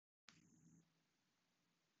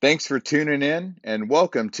Thanks for tuning in and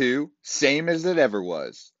welcome to Same as It Ever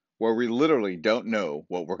Was, where we literally don't know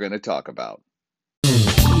what we're going to talk about.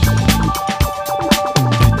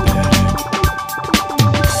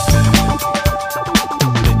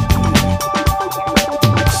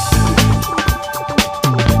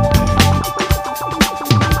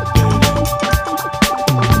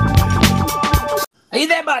 Hey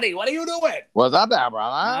there, buddy. What are you doing? What's up there,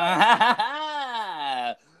 brother?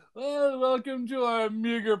 Well, welcome to our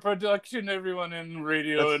meager production, everyone in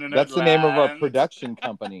radio and That's the name of our production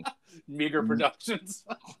company. Meager Productions.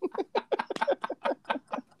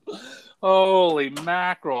 Holy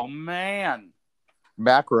mackerel, man.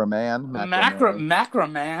 Macro man. Macro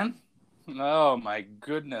man. Oh, my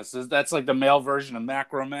goodness. That's like the male version of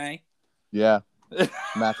macrame? Yeah.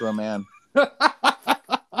 Macro man.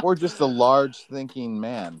 Or just a large thinking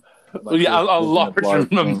man. Like yeah, a large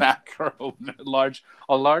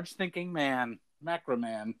thinking man, macro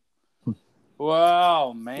man.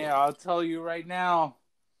 Wow, man, I'll tell you right now.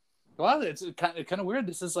 Well, it's kind of weird.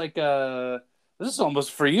 This is like this is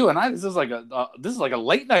almost for you and I. This is like a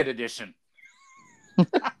late night edition.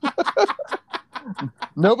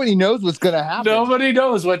 Nobody knows what's gonna happen. Nobody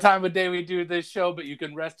knows what time of day we do this show, but you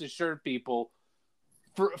can rest assured, people.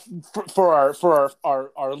 For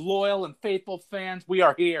our loyal and faithful fans, we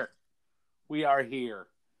are here. We are here.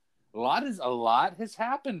 A lot has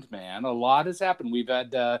happened, man. A lot has happened. We've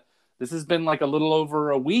had this has been like a little over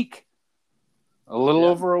a week.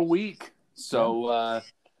 Over a week. So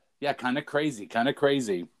yeah, kind of crazy. I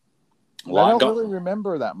don't really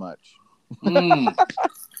remember that much.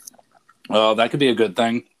 Oh, that could be a good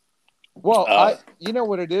thing. Well, you know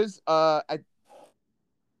what it is? I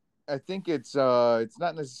think it's not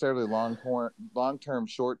necessarily long-term,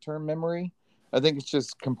 short-term memory. I think it's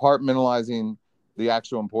just compartmentalizing the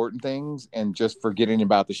actual important things and just forgetting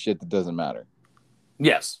about the shit that doesn't matter.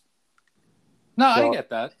 Yes. No, so, I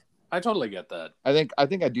get that. I totally get that. I think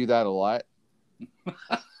I do that a lot.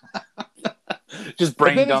 Just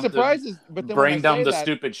brain dump the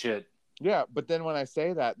stupid shit. Yeah, but then when I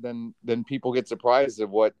say that, then people get surprised at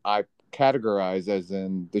what I categorize as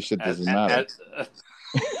in the shit doesn't matter.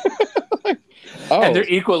 Oh. And they're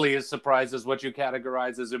equally as surprised as what you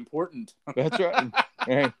categorize as important. That's right.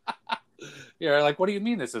 Right. You're like, what do you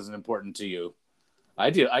mean this isn't important to you? I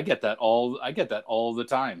do. I get that all the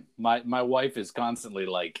time. My wife is constantly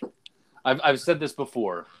like, I've said this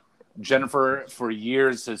before. Jennifer for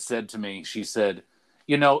years has said to me, she said,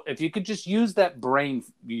 you know, if you could just use that brain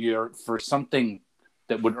for something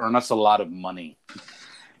that would earn us a lot of money,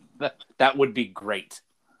 that would be great.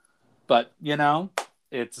 But, you know,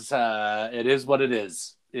 it is what it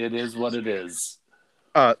is. It is what it is.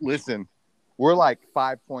 Listen, we're like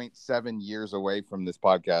 5.7 years away from this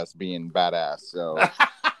podcast being badass. So,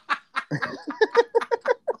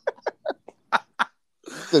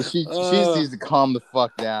 so she needs to calm the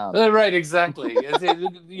fuck down. Right, exactly.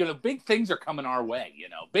 You know, big things are coming our way. You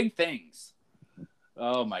know, big things.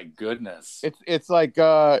 Oh my goodness. It's like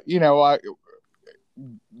you know,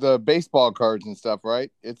 the baseball cards and stuff,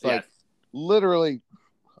 right? It's like literally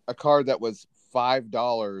a card that was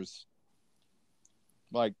 $5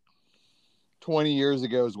 like 20 years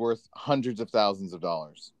ago is worth hundreds of thousands of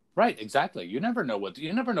dollars. Right, exactly. You never know what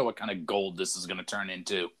kind of gold this is going to turn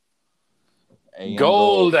into.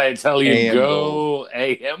 Gold, I tell you,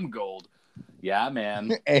 AM gold. Yeah,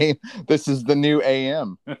 man. This is the new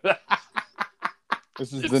AM.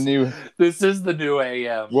 This is the new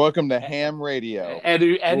AM. Welcome to Ham Radio.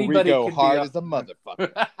 Anybody where we go hard as a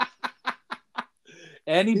motherfucker.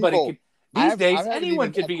 Anybody these days,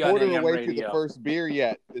 anyone could be on AM away radio. To the first beer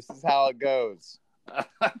yet. This is how it goes.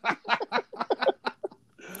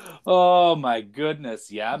 Oh my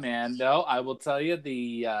goodness, yeah, man. No, I will tell you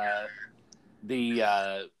the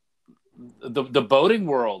boating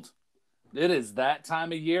world. It is that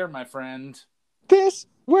time of year, my friend. This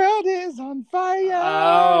world is on fire.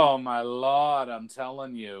 Oh my Lord, I'm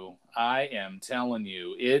telling you. I am telling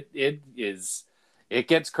you. It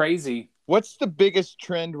gets crazy. What's the biggest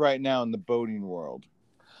trend right now in the boating world?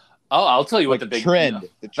 Oh, I'll tell you what the big trend.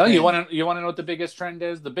 Oh, you want to know what the biggest trend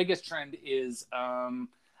is? The biggest trend is I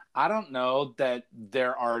don't know that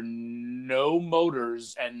there are no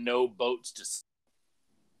motors and no boats to.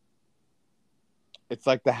 It's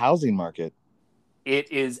like the housing market.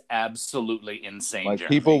 It is absolutely insane. Like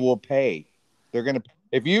Jeremy. People will pay. They're gonna.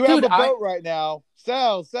 If you have a boat right now,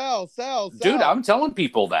 sell. Dude, I'm telling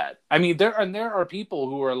people that. I mean, there are people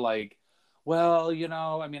who are like, well, you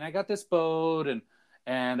know, I mean, I got this boat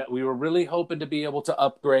and we were really hoping to be able to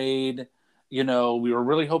upgrade. You know, we were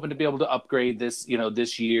really hoping to be able to upgrade this, you know,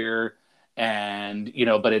 this year. And,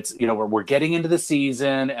 but it's, we're getting into the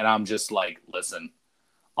season, and I'm just like, listen,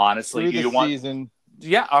 honestly, Through the season.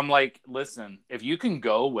 Yeah, I'm like, listen, if you can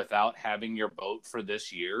go without having your boat for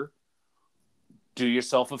this year, do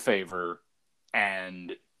yourself a favor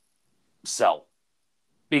and sell.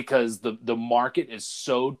 Because the market is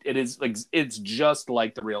it's just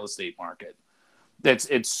like the real estate market.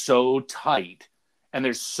 It's so tight, and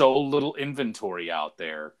there's so little inventory out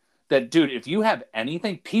there that, dude, if you have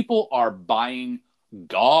anything, people are buying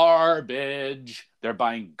garbage. They're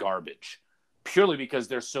buying garbage purely because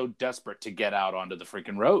they're so desperate to get out onto the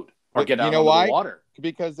freaking road or get out onto the water.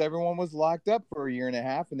 Because everyone was locked up for a year and a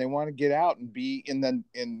half, and they want to get out and be in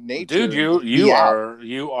nature. Dude, you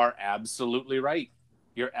are absolutely right.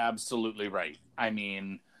 You're absolutely right. I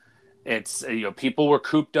mean, it's people were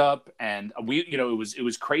cooped up, and it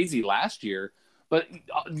was crazy last year. But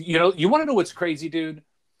you want to know what's crazy, dude?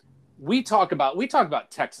 We talk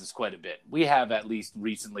about Texas quite a bit. We have at least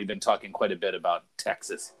recently been talking quite a bit about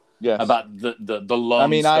Texas. Yes. About the Lone I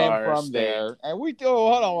mean, Star I am from State. there, and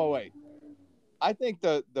hold on, wait. I think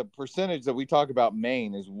the percentage that we talk about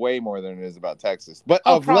Maine is way more than it is about Texas. But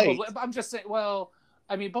probably. late, I'm just saying. Well,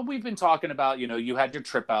 I mean, but we've been talking about, you had your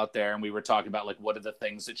trip out there, and we were talking about, like, what are the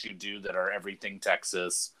things that you do that are everything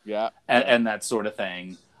Texas, and that sort of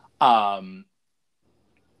thing.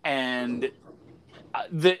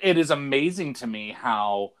 It is amazing to me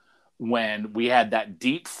how when we had that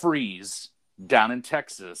deep freeze down in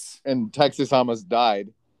Texas, and Texas almost died,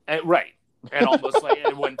 right, and almost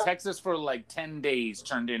like when Texas for like 10 days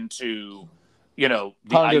turned into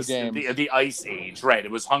the ice age, right?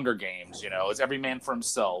 It was Hunger Games, it's every man for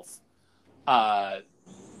himself.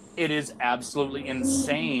 It is absolutely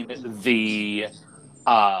insane. The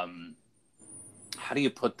how do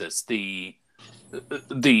you put this? The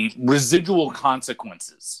residual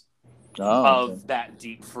consequences of that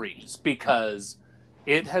deep freeze, because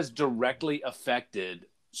it has directly affected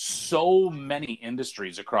so many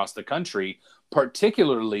industries across the country,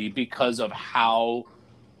 particularly because of how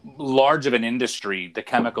large of an industry the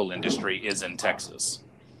chemical industry is in Texas.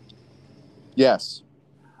 Yes.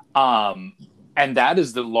 And that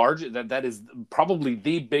is that is probably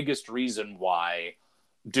the biggest reason why,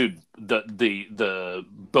 dude, the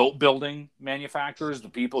boat building manufacturers, the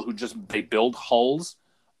people who they build hulls,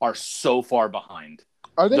 are so far behind.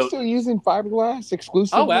 Are they still using fiberglass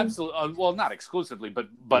exclusively? Oh, absolutely. Well, not exclusively, but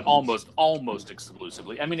almost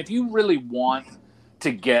exclusively. I mean, if you really want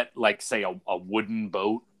to get, like, say, a wooden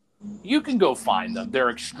boat, you can go find them. They're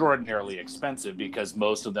extraordinarily expensive because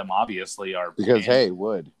most of them obviously are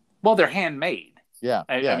wood. Well, they're handmade. Yeah.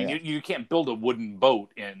 I mean, you can't build a wooden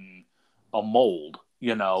boat in a mold.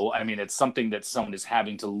 I mean, it's something that someone is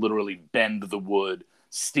having to literally bend the wood,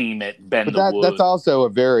 steam it, bend the wood. That's also a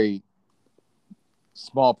very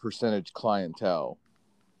small percentage clientele.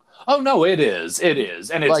 Oh no, it is,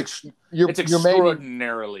 and it's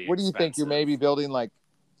extraordinarily. What do you think? You're maybe building like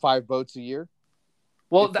 5 boats a year?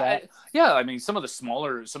 Well, I mean, some of the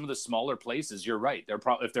smaller places, you're right. They're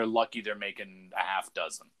probably, if they're lucky, they're making a half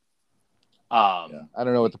dozen. I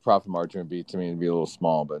don't know what the profit margin would be. To me, it'd be a little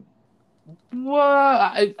small, but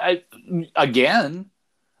well, again,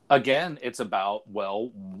 it's about,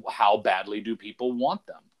 well, how badly do people want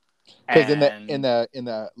them? Because in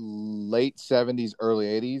the late 70s, early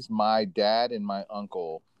 80s, my dad and my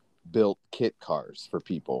uncle built kit cars for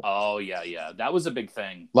people. Oh yeah, that was a big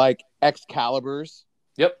thing. Like Excaliburs.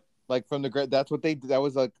 Yep. Like that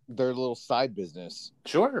was like their little side business.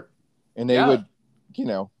 Sure. And they would,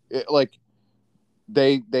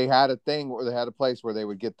 they had a thing where they had a place where they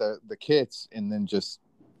would get the kits and then just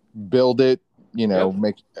build it,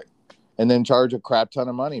 make, and then charge a crap ton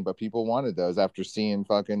of money. But people wanted those after seeing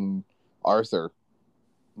fucking Arthur.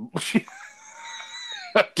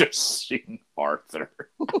 After seeing Arthur.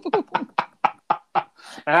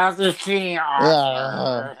 After seeing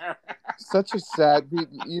Arthur. Such a sad,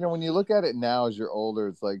 when you look at it now as you're older,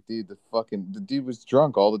 it's like, dude, the dude was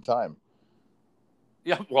drunk all the time.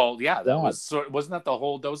 Yeah, well, yeah, wasn't that the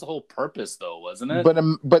whole purpose, though, wasn't it?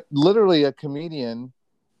 But literally a comedian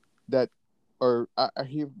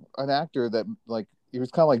an actor that, like, he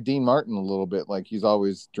was kind of like Dean Martin a little bit, like he's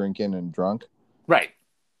always drinking and drunk. Right.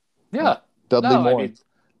 Yeah. Dudley Moore. I mean,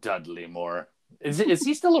 Dudley Moore. Is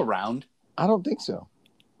he still around? I don't think so.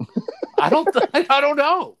 I don't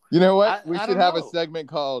know. You know what? We should have a segment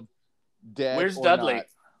called "Dead." Where's or Dudley?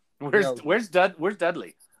 Not. Where's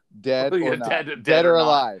Dudley? Dead or not? Dead or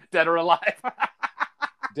alive? Dead or alive?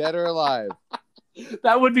 Dead or alive?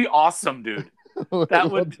 That would be awesome, dude.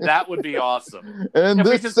 That would be awesome. And If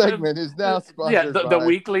we this just segment is now sponsored the by...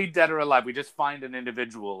 weekly Dead or Alive. We just find an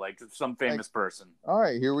individual, like some famous person. All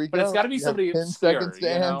right, here we go. But it's got to be somebody 10 obscure, seconds to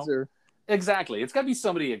answer. Exactly. It's got to be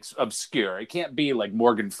somebody obscure. It can't be like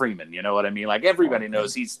Morgan Freeman. You know what I mean? Like everybody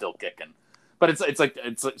knows he's still kicking. But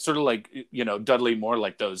it's sort of like, Dudley Moore,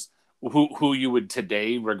 like those who you would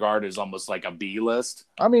today regard as almost like a B list.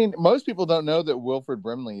 I mean, most people don't know that Wilford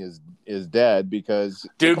Brimley is dead because...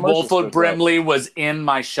 Dude, Wilford Brimley was in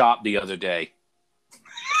my shop the other day.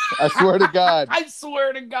 I swear to God. I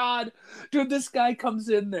swear to God. Dude, this guy comes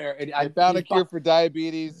in there. And I found a cure for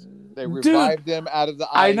diabetes. They revived him out of the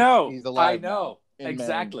ice. I know. He's alive. I know.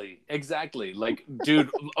 Exactly. Like,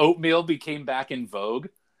 dude, oatmeal became back in vogue.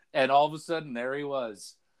 And all of a sudden, there he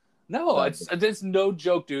was. No, it's no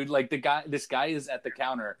joke, dude. Like this guy is at the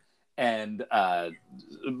counter, and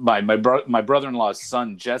my brother-in-law's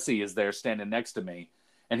son Jesse is there standing next to me,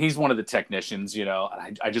 and he's one of the technicians. And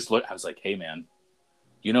I just looked. I was like, "Hey, man,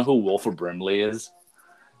 you know who Wilford Brimley is?"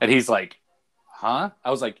 And he's like, "Huh?"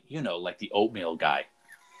 I was like, like the oatmeal guy.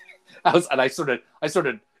 I sort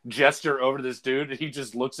of gesture over to this dude, and he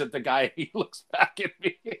just looks at the guy. And he looks back at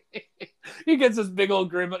me. He gets this big old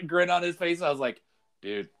grin on his face. I was like,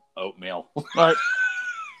 dude, oatmeal. All right.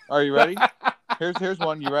 Are you ready? Here's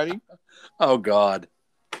one. You ready? Oh, God.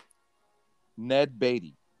 Ned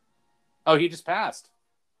Beatty. Oh, he just passed.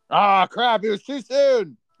 Ah, crap. It was too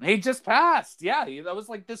soon. He just passed. Yeah, that was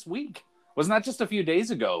like this week. Wasn't that just a few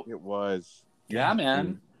days ago? It was. Yeah,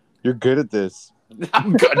 man. You're good at this.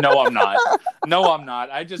 I'm good. No, I'm not.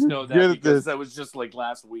 I just know that because that was just like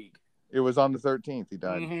last week. It was on the 13th. He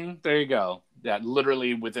died. Mm-hmm. There you go. Yeah,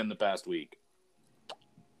 literally within the past week.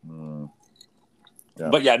 Yeah.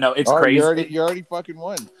 But yeah, no, it's crazy. You already fucking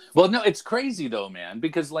won. Well, no, it's crazy though, man.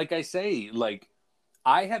 Because like I say, like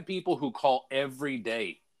I have people who call every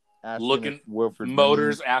day asking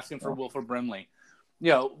for Wilford Brimley.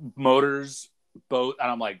 Motors, boat,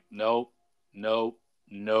 and I'm like, nope.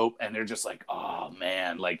 And they're just like, oh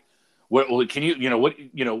man, like, what can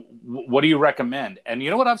what do you recommend? And you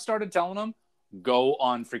know what I've started telling them? Go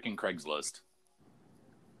on freaking Craigslist.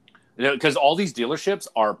 Because all these dealerships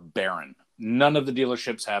are barren. None of the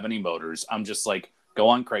dealerships have any motors. I'm just like, go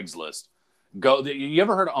on Craigslist. You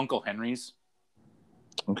ever heard of Uncle Henry's?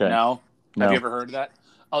 Okay. No. Have you ever heard of that?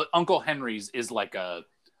 Uncle Henry's is like a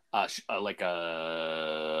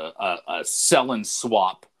sell and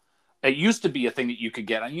swap. It used to be a thing that you could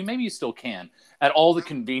get, and maybe you still can, at all the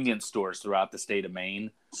convenience stores throughout the state of Maine.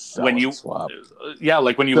 Swap.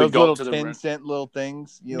 Like when you those would go to the 10-cent little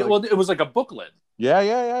things. It was like a booklet. Yeah.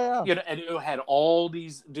 And it had all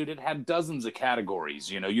these, dude. It had dozens of categories.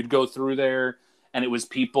 You'd go through there, and it was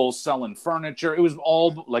people selling furniture. It was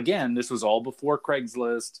all, again, this was all before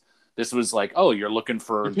Craigslist. This was like, oh, you're looking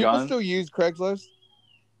for a gun. People still use Craigslist?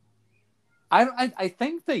 I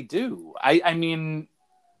think they do. I mean.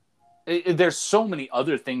 There's so many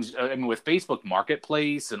other things. I mean, with Facebook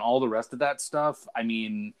Marketplace and all the rest of that stuff. I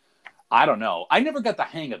mean, I don't know. I never got the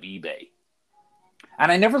hang of eBay,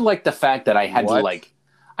 and I never liked the fact that I had to like.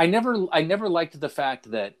 I never liked the fact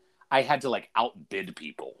that I had to like outbid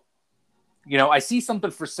people. I see something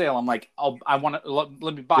for sale. I'm like, I want to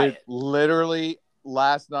let me buy it. Literally,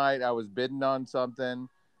 last night I was bidding on something,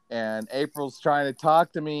 and April's trying to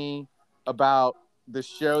talk to me about the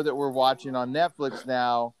show that we're watching on Netflix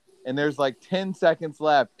now. And there's like 10 seconds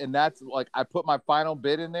left. And that's like, I put my final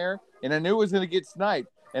bid in there and I knew it was going to get sniped.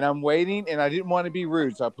 And I'm waiting and I didn't want to be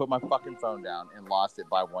rude. So I put my fucking phone down and lost it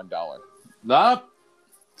by $1.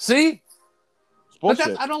 See?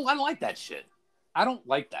 But I don't like that shit. I don't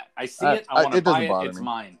like that. I see it. I want to buy it. It's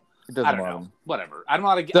mine. It doesn't bother me. Whatever. I don't know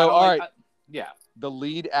how to get. So, all right. Yeah. The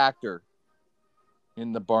lead actor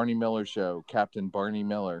in the Barney Miller show, Captain Barney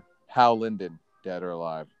Miller, Hal Linden, dead or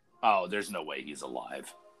alive? Oh, there's no way he's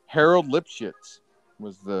alive. Harold Lipschitz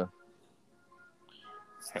was the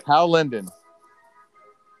Hal Linden.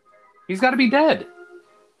 He's got to be dead.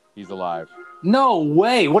 He's alive. No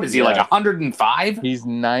way. What is he, like 105? He's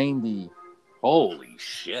 90. Holy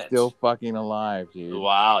shit. Still fucking alive, dude.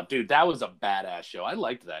 Wow, dude, that was a badass show. I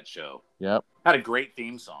liked that show. Yep. Had a great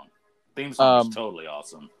theme song. Theme song was totally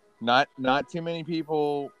awesome. Not too many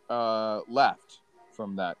people left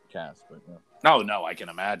from that cast, but yeah. Oh no, I can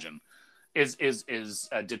imagine. Is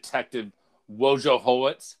Detective Wojo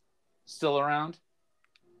Howitz still around?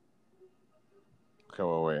 Okay,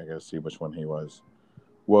 well, wait, I gotta see which one he was.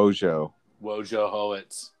 Wojo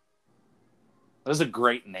Howitz. That was a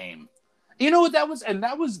great name. You know what that was? And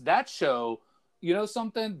that was that show. You know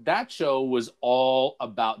something? That show was all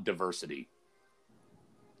about diversity.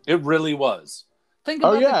 It really was. Think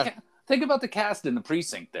about the cast in The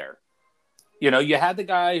Precinct there. You know, you had the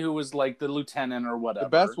guy who was like the lieutenant or whatever. The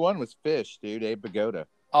best one was Fish, dude. Abe Vigoda.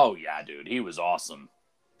 Oh yeah, dude, he was awesome,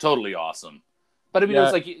 totally awesome. But I mean, it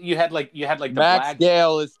was like you had like the Max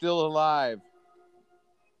Gale is still alive.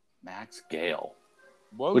 Max Gale.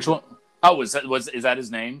 Whoa. Which one? Oh, is that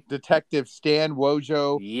his name? Detective Stan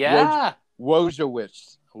Wojo. Yeah.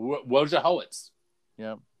 Wojowicz. Wojciechowicz.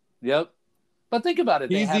 Yep. But think about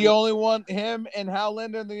it. He's the only one. Him and Hal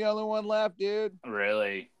Linden, the only one left, dude.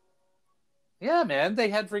 Really? Yeah, man. They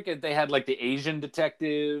had like the Asian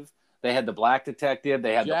detective. They had the black detective.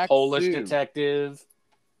 They had the Polish detective.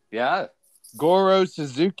 Yeah. Goro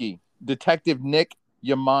Suzuki. Detective Nick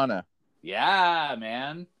Yamana. Yeah,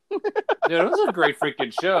 man. Dude, it was a great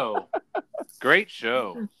freaking show. Great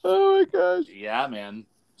show. Oh my gosh. Yeah, man.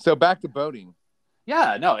 So back to boating.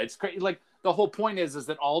 Yeah, no, it's crazy. Like the whole point is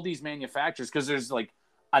that all these manufacturers, because there's like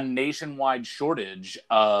a nationwide shortage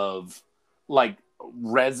of like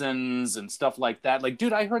resins and stuff like that. Like,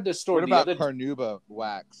 dude, I heard this story. What about Carnauba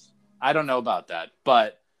wax? I don't know about that,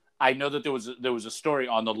 but I know that there was a story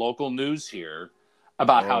on the local news here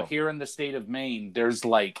about how here in the state of Maine, there's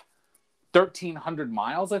like 1,300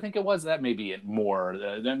 miles, I think it was. That may be more.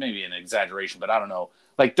 That may be an exaggeration, but I don't know.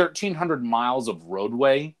 Like 1,300 miles of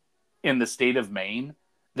roadway in the state of Maine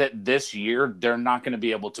that this year they're not going to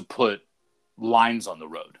be able to put lines on the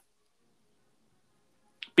road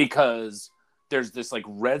because there's this like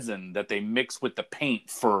resin that they mix with the paint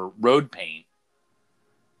for road paint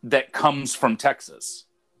that comes from Texas,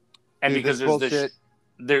 and dude, because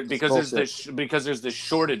there's this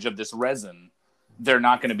shortage of this resin, they're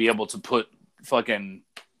not going to be able to put fucking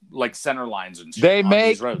like center lines and shit on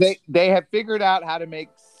these roads. They have figured out how to make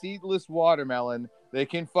seedless watermelon. They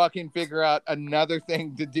can fucking figure out another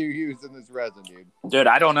thing to use in this resin, dude. Dude,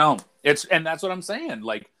 I don't know. And that's what I'm saying.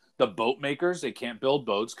 Like the boat makers, they can't build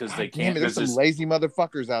boats because they can't. There's some lazy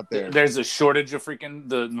motherfuckers out there. There's a shortage of freaking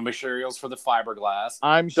the materials for the fiberglass.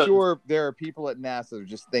 I'm sure there are people at NASA that are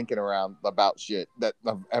just thinking around about shit that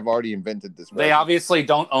have already invented this resin. They obviously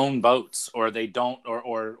don't own boats, or they don't,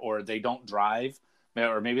 or they don't drive,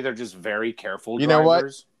 or maybe they're just very careful drivers. You know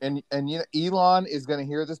what? And you know, Elon is going to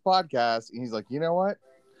hear this podcast, and he's like, you know what?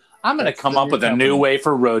 I'm going to come up with a new way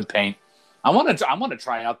for road paint. I want to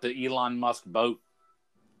try out the Elon Musk boat.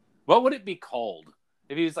 What would it be called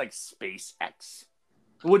if he was like SpaceX?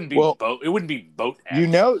 It wouldn't be boat. It wouldn't be Boat X.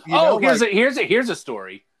 Here's a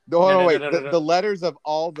story. The letters of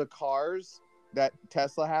all the cars that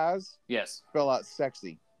Tesla has, yes, spell out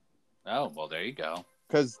sexy. Oh well, there you go.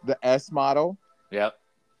 Because the S model, yep,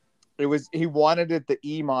 he wanted it the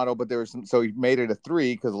E model, but there was so he made it a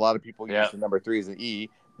 3 because a lot of people use the number 3 as an E.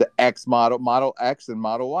 The X model, Model X, and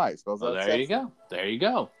Model Y spells out sexy. You go. There you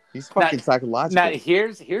go. He's fucking psychological. Now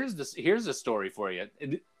here's a story for you.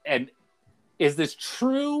 And is this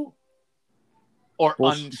true or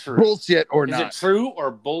untrue? Bullshit or not? Is it true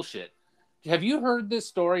or bullshit? Have you heard this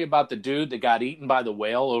story about the dude that got eaten by the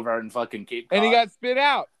whale over in fucking Cape Cod? And he got spit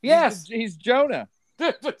out. Yes. He's Jonah.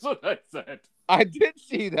 That's what I said. I did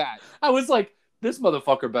see that. I was like, this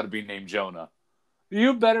motherfucker better be named Jonah.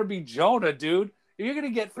 You better be Jonah, dude. You're going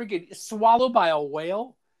to get freaking swallowed by a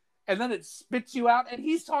whale, and then it spits you out. And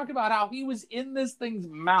he's talking about how he was in this thing's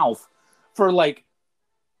mouth for like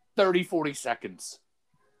 30, 40 seconds.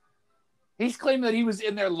 He's claiming that he was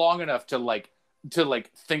in there long enough to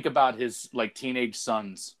think about his like teenage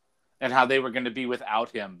sons and how they were going to be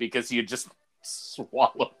without him because he had just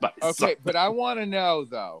swallowed by something. Okay, but I want to know,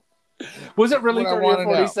 though. Was it really 30 or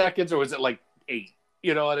 40 seconds, or was it like 8?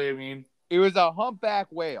 You know what I mean? It was a humpback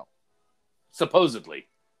whale. Supposedly.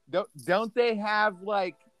 Don't they have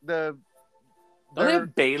like Don't they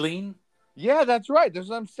have baleen? Yeah, that's right. That's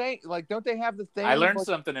what I'm saying. Like, don't they have the thing? I learned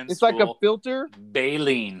something in school. It's like a filter.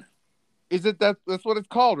 Baleen. Is it that's what it's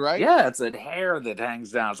called, right? Yeah, it's a hair that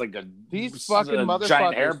hangs down. It's like these fucking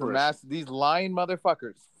motherfuckers from Mass. These lying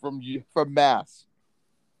motherfuckers from Mass.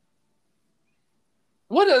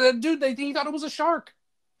 What, dude? He thought it was a shark.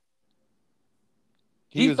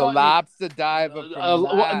 He was a lobster diver.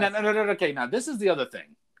 Okay, now this is the other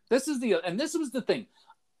thing. This was the thing.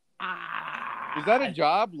 Is that a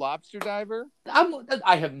job, lobster diver?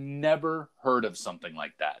 I have never heard of something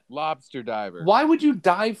like that. Lobster diver. Why would you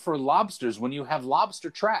dive for lobsters when you have lobster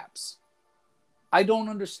traps? I don't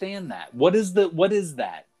understand that. What is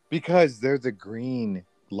that? Because they're the green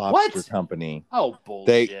lobster company. Oh,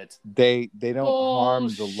 bullshit. They don't harm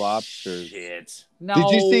the lobsters. Shit. No.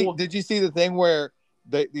 Did you see the thing where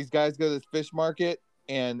these guys go to this fish market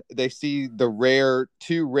and they see the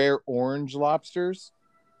two rare orange lobsters?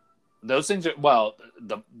 Those things are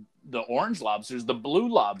the orange lobsters, the blue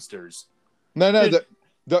lobsters. No,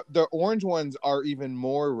 the orange ones are even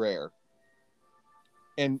more rare.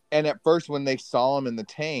 and at first when they saw them in the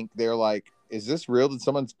tank, they're like, "Is this real? Did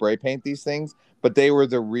someone spray paint these things?" But they were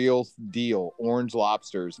the real deal, orange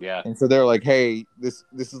lobsters. Yeah. And so they're like, "Hey, this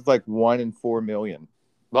is like 1 in 4 million."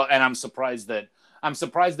 Well, and I'm surprised that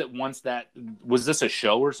once that was this a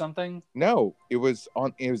show or something? No, it was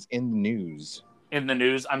in the news. In the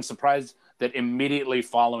news, I'm surprised that immediately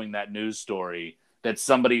following that news story, that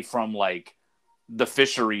somebody from like the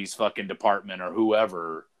fisheries fucking department or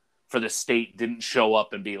whoever for the state didn't show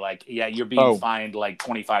up and be like, "Yeah, you're being fined like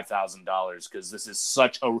 $25,000 because this is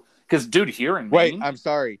such a." Because, dude, here in Maine, wait, I'm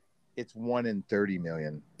sorry, it's 1 in 30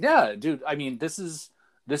 million. Yeah, dude. I mean, this is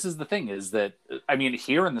the thing is that, I mean,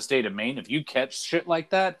 here in the state of Maine, if you catch shit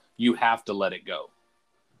like that, you have to let it go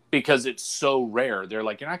because it's so rare. They're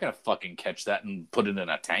like, you're not gonna fucking catch that and put it in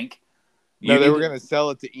a tank. No, they were gonna sell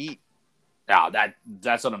it to eat. Yeah,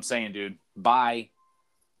 that's what I'm saying, dude. Bye.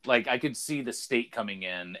 Like, I could see the state coming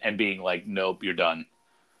in and being like, "Nope, you're done."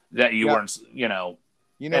 That you weren't, you know.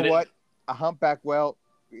 You know what? A humpback whale.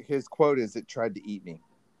 His quote is, "It tried to eat me."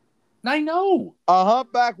 I know. A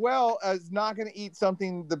humpback whale is not going to eat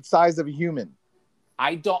something the size of a human.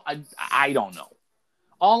 I don't know.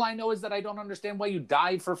 All I know is that I don't understand why you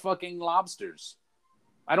dive for fucking lobsters.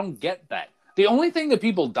 I don't get that. The only thing that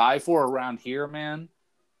people dive for around here, man,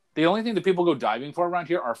 the only thing that people go diving for around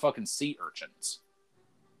here are fucking sea urchins.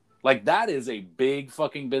 Like, that is a big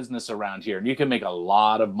fucking business around here, and you can make a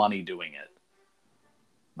lot of money doing it.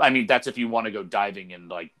 I mean, that's if you want to go diving in,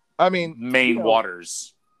 like, Maine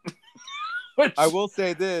waters. Which, I will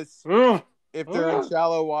say this: if they're in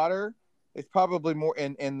shallow water, it's probably more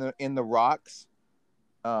in the rocks.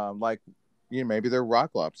 Like, maybe they're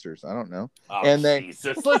rock lobsters. I don't know. Oh, and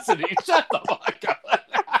Jesus! Listen, shut the fuck up.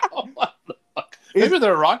 What the fuck? Maybe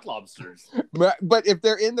they're rock lobsters. But if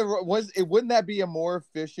they're in wouldn't that be a more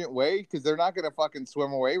efficient way? Because they're not going to fucking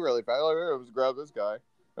swim away really fast. Like, here, let's grab this guy.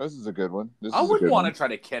 This is a good one. I wouldn't want to try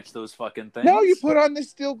to catch those fucking things. No, you put on the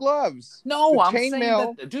steel gloves. No, I'm saying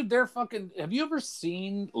that, dude, they're fucking... Have you ever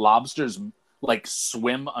seen lobsters, like,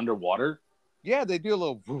 swim underwater? Yeah, they do a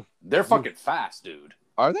little... Woof, they're fucking fast, dude.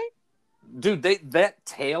 Are they? Dude, that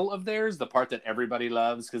tail of theirs, the part that everybody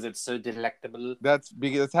loves because it's so delectable. That's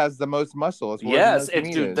because it has the most muscle. Yes,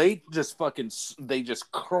 dude, they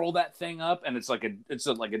just curl that thing up, and it's like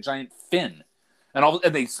a giant fin. And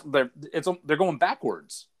they're going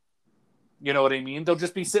backwards. You know what I mean? They'll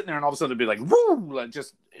just be sitting there, and all of a sudden they'll be like, "Woo!" Like,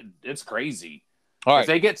 it's crazy. All right. If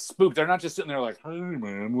they get spooked, they're not just sitting there like, "Hey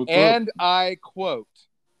man, what's up?" And I quote: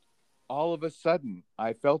 "All of a sudden,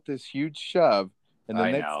 I felt this huge shove, and the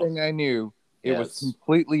next thing I knew, it was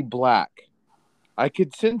completely black. I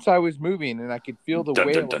could sense I was moving, and I could feel the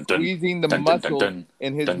whale squeezing the muscle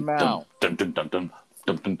in his mouth.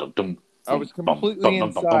 I was completely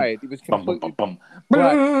inside. It was completely black.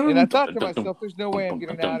 And I thought to myself, there's no way I'm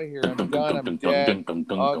getting out of here. I'm done. I'm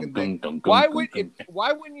dead. Why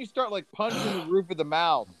wouldn't you start like punching the roof of the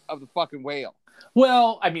mouth of the fucking whale?"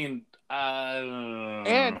 Well, I mean,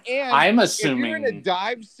 and I'm assuming if you're in a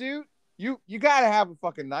dive suit, you got to have a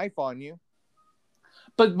fucking knife on you.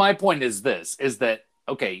 But my point is this, is that,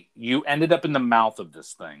 okay, you ended up in the mouth of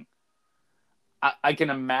this thing. I can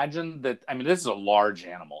imagine that, I mean, this is a large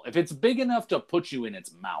animal. If it's big enough to put you in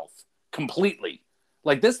its mouth completely,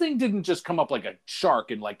 like this thing didn't just come up like a shark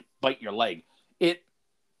and like bite your leg. It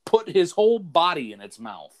put his whole body in its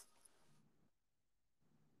mouth.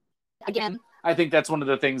 Again, I think that's one of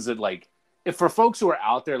the things that, like, if for folks who are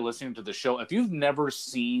out there listening to the show, if you've never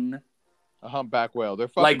seen a humpback whale, they're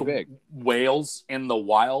fucking like big. Whales in the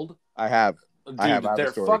wild. I have. Dude, I have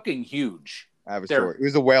they're fucking huge. I have a story. It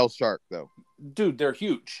was a whale shark, though. Dude, they're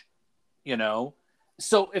huge, you know?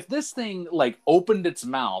 So if this thing, like, opened its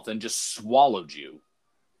mouth and just swallowed you,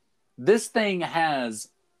 this thing has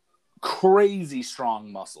crazy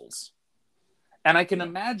strong muscles. And I can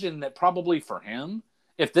imagine that probably for him,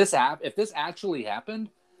 if this actually happened,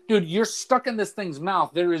 dude, you're stuck in this thing's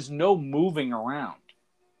mouth. There is no moving around.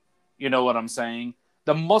 You know what I'm saying?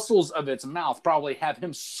 The muscles of its mouth probably have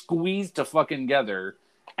him squeezed to fucking together,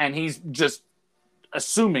 and he's just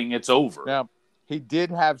assuming it's over. Now, he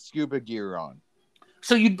did have scuba gear on.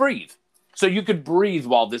 So you'd breathe. So you could breathe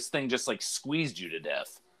while this thing just like squeezed you to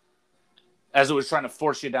death. As it was trying to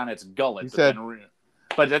force you down its gullet.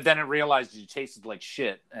 But then it realized you tasted like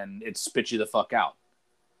shit and it spit you the fuck out.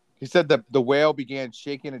 He said that the whale began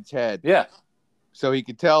shaking its head. Yeah. So he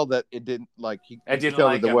could tell that it didn't like,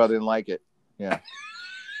 the whale didn't like it. Yeah.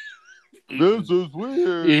 This is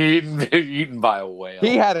weird. Eaten by a whale.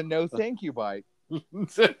 He had a no thank you bite.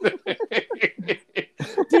 Dude,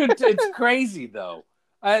 it's crazy though.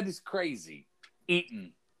 That is crazy.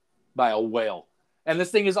 Eaten by a whale. And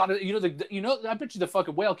this thing is on it. I bet you the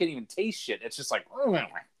fucking whale can't even taste shit. It's just like,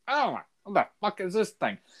 oh, what the fuck is this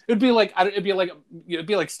thing? It'd be like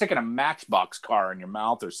sticking a Matchbox car in your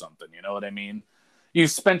mouth or something. You know what I mean? You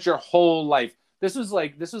spent your whole life. This was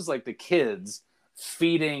like the kids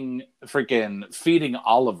feeding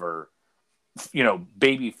Oliver,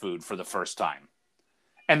 baby food for the first time.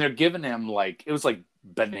 And they're giving him it was like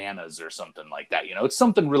bananas or something like that. It's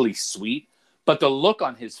something really sweet, but the look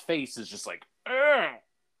on his face is just like,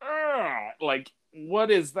 like, what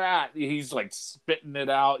is that? He's like spitting it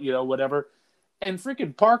out, whatever. And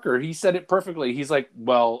freaking Parker, he said it perfectly. He's like,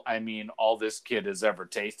 well, I mean, all this kid has ever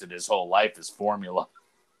tasted his whole life is formula.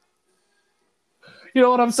 You know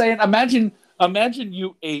what I'm saying? Imagine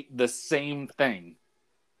you ate the same thing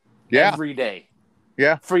every day.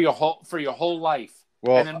 Yeah. For your whole life.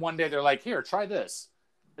 Well, and then one day they're like, here, try this.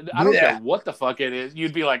 I don't care what the fuck it is.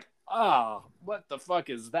 You'd be like, oh, what the fuck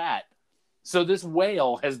is that? So this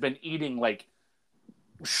whale has been eating like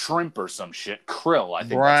shrimp or some shit. Krill, I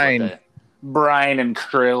think. Brine. That's what brine and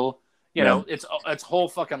krill. It's whole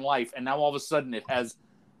fucking life. And now all of a sudden it has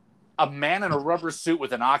a man in a rubber suit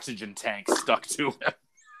with an oxygen tank stuck to him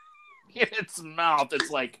in its mouth. It's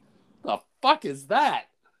like, the fuck is that?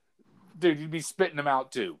 Dude, you'd be spitting them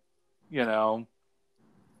out too.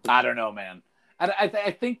 I don't know, man.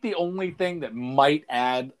 I think the only thing that might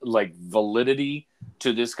add like validity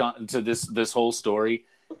to this whole story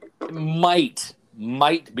might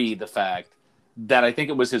be the fact that I think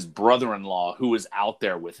it was his brother-in-law who was out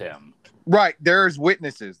there with him. Right, there's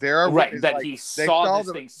witnesses. There are witnesses, that he saw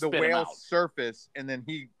this thing the whale surface, and then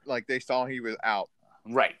they saw he was out.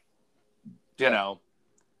 Right,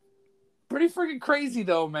 pretty freaking crazy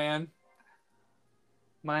though, man.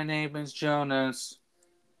 My name is Jonas.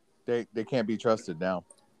 They can't be trusted now.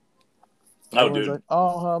 Oh, dude. Like,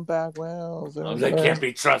 humpback whales. They can't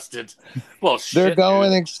be trusted. Well, shit, they're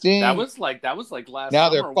going extinct. That was like last now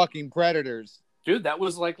summer. They're fucking predators. Dude, that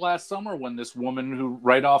was like last summer when this woman who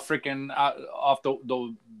right off freaking off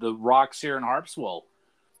the rocks here in Harpswell,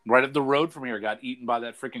 right up the road from here, got eaten by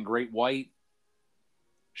that freaking great white.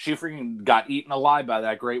 She freaking got eaten alive by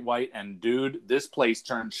that great white, and dude, this place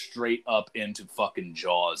turned straight up into fucking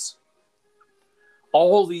Jaws.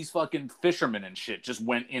 All these fucking fishermen and shit just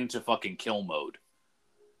went into fucking kill mode.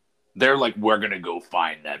 They're like, we're gonna go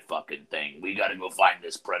find that fucking thing. We gotta go find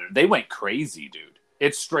this predator. They went crazy, dude.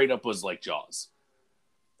 It straight up was like Jaws.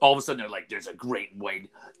 All of a sudden, they're like, there's a great white.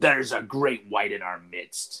 There's a great white in our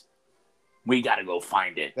midst. We gotta go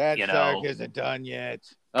find it. That shark isn't done yet.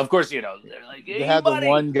 Of course, they're like, hey, they had the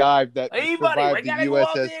one guy that survived the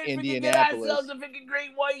USS Indianapolis. Get ourselves a freaking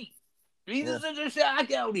great white. There's a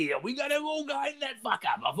shark out here. We gotta go find that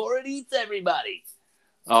fucker before it eats everybody.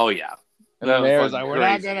 Oh yeah. And the mayor's like, we're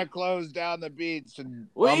not gonna close down the beach.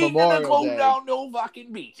 We ain't gonna close down no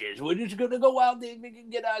fucking beaches. We're just gonna go out there and we can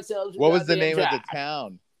get ourselves. What was the name of the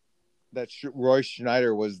town that Roy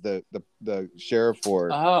Schneider was the sheriff for?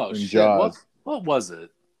 Oh shit! Jaws? What was it?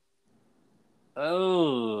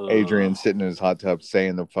 Oh, Adrian sitting in his hot tub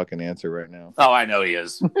saying the fucking answer right now. Oh, I know he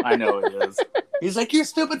is. He's like, you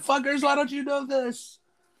stupid fuckers, why don't you know this?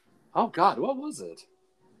 Oh, God, what was it?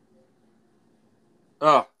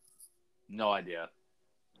 Oh, no idea.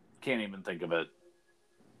 Can't even think of it.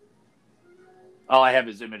 All I have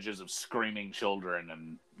is images of screaming children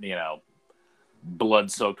and,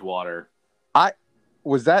 blood-soaked water.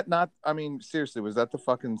 Was that not, seriously, was that the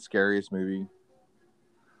fucking scariest movie?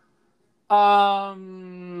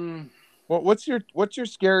 What's your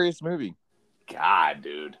scariest movie? God,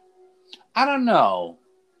 dude. I don't know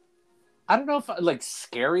if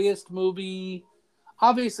scariest movie.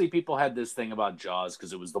 Obviously, people had this thing about Jaws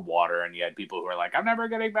because it was the water, and you had people who were like, "I'm never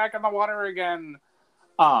getting back in the water again."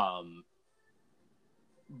 But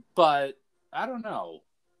I don't know.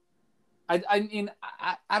 I mean,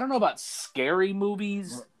 I don't know about scary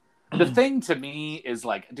movies. The thing to me is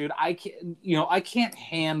like, dude, I can't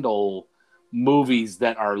handle movies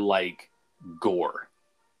that are like gore.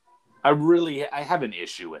 I have an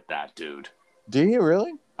issue with that, dude. Do you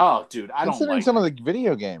really? Oh, dude, I don't like Considering some of the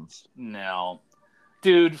video games. No.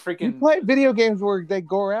 Dude, freaking you play video games where they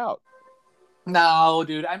gore out. No,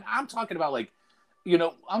 dude. I'm talking about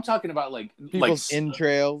I'm talking about people's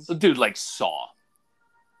entrails. Dude, like Saw.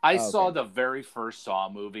 I saw the very first Saw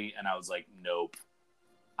movie and I was like, nope.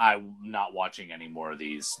 I'm not watching any more of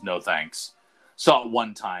these. No thanks. Saw it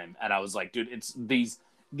one time and I was like, dude, it's these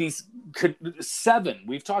 7.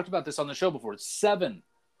 We've talked about this on the show before. 7.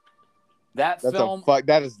 That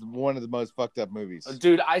is one of the most fucked up movies.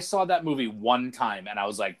 Dude, I saw that movie one time and I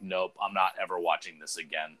was like, nope, I'm not ever watching this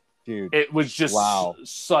again. Dude. It was just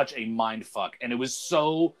such a mind fuck. And it was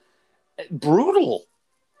so Brutal.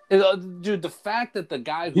 Dude, the fact that the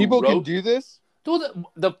guy who people wrote, can do this.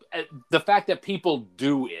 The fact that people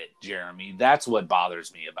do it, Jeremy, that's what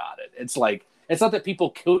bothers me about it. It's like, it's not that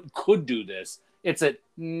people could do this. It's that,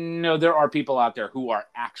 no, there are people out there who are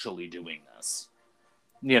actually doing this.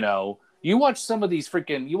 You know, you watch some of these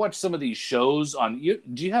shows on,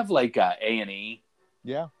 do you have like A&E?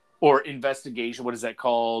 Yeah. Or Investigation, what is that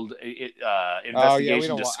called?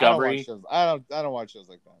 Investigation Discovery. I don't watch shows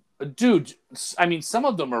like that. Dude, I mean, some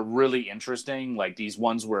of them are really interesting. Like these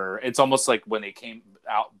ones where it's almost like when they came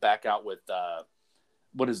back out with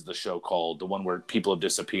what is the show called? The one where people have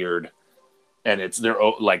disappeared, and they're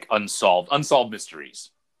like unsolved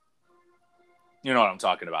mysteries. You know what I'm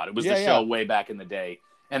talking about? It was the show way back in the day,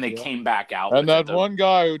 and they came back out. And that one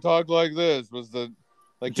guy who talked like this was the.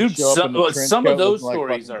 Like, dude, some of those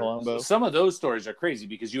stories are crazy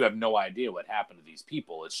because you have no idea what happened to these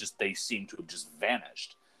people. It's just they seem to have just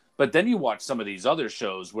vanished. But then you watch some of these other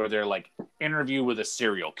shows where they're like Interview with a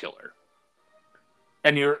Serial Killer,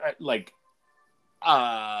 and you're like,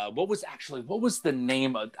 what was the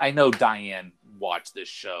name of? I know Diane watched this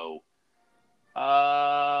show.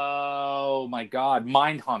 Oh my God,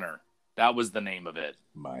 Mindhunter. That was the name of it.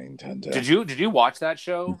 Mindhunter. Did you watch that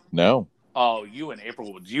show? No. Oh, you and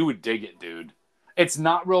April you would dig it, dude. It's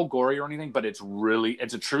not real gory or anything, but it's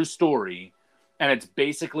a true story. And it's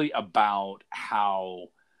basically about how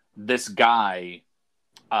this guy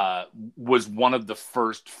was one of the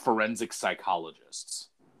first forensic psychologists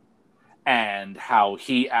and how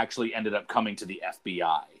he actually ended up coming to the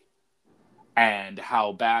FBI. And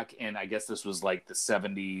how back in, I guess this was like the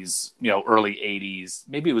 70s, early 80s,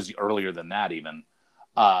 maybe it was earlier than that even,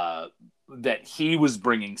 that he was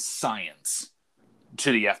bringing science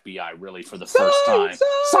to the FBI really for the first time.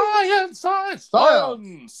 Science!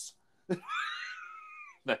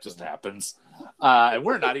 That just happens. And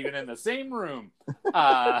we're not even in the same room.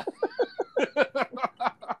 But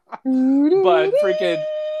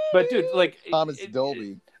dude, like Thomas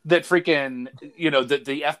Dolby. That freaking,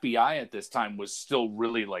 the FBI at this time was still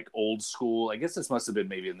really like old school. I guess this must have been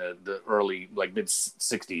maybe in the early, like mid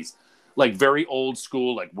 60s. Like very old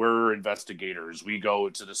school, like we're investigators. We go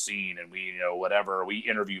to the scene and we, whatever, we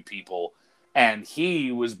interview people. And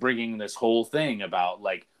he was bringing this whole thing about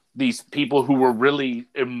like these people who were really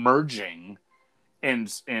emerging in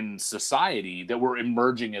society, that were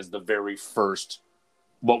emerging as the very first,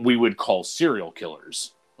 what we would call serial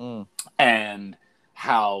killers. And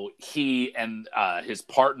how he and his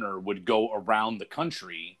partner would go around the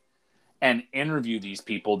country and interview these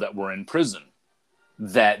people that were in prison.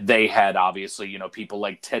 That they had obviously, people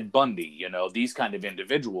like Ted Bundy, these kind of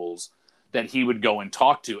individuals that he would go and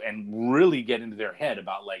talk to and really get into their head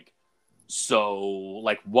about like, so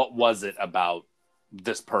like, what was it about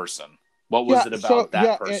this person? What was it about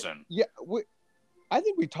that person? I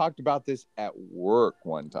think we talked about this at work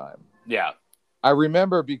one time. Yeah. I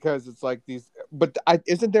remember because it's like these, but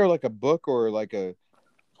isn't there like a book or like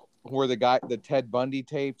where the Ted Bundy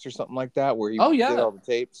tapes or something like that, where he did all the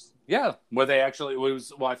tapes? Yeah, where they actually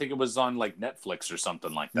I think it was on like Netflix or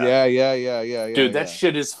something like that. Yeah. Dude, that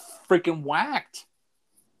shit is freaking whacked.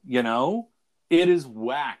 It is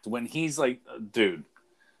whacked when he's like, dude,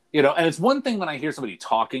 and it's one thing when I hear somebody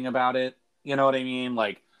talking about it, you know what I mean?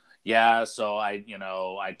 Like, yeah, so I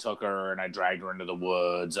took her and I dragged her into the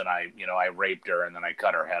woods and I raped her and then I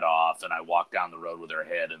cut her head off and I walked down the road with her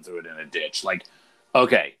head and threw it in a ditch. Like,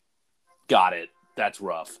 okay, got it. That's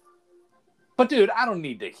rough. But dude, I don't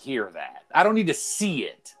need to hear that. I don't need to see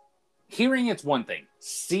it. Hearing it's one thing.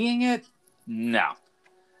 Seeing it, no.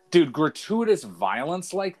 Dude, gratuitous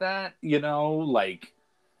violence like that, like,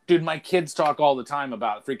 dude, my kids talk all the time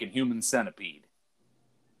about freaking Human Centipede.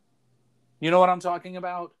 You know what I'm talking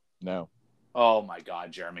about? No. Oh my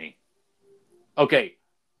God, Jeremy. Okay,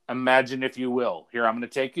 imagine if you will. Here, I'm going to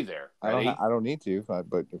take you there. Ready? I don't need to,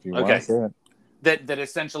 but if you want to say it. That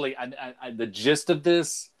essentially, the gist of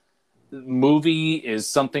this movie is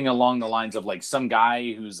something along the lines of like some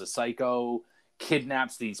guy who's a psycho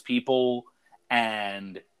kidnaps these people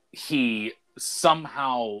and he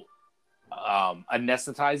somehow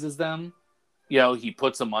anesthetizes them. He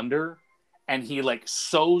puts them under and he like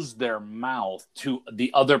sews their mouth to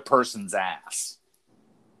the other person's ass.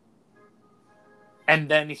 And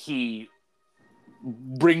then he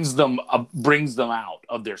brings them out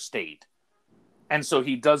of their state. And so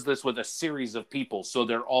he does this with a series of people, so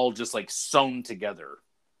they're all just like sewn together.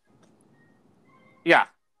 Yeah.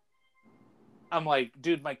 I'm like,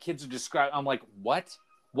 dude, my kids are describing. I'm like, what?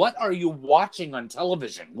 What are you watching on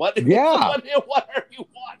television? What? Yeah. What are you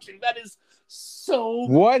watching? That is so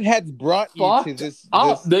what has brought you to fucked this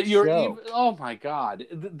up that you're show? even. Oh my god,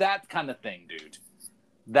 that kind of thing, dude.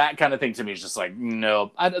 That kind of thing to me is just like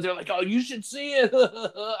no. They're like, oh, you should see it.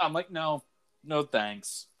 I'm like, no,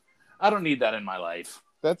 thanks. I don't need that in my life.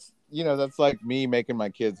 That's that's like me making my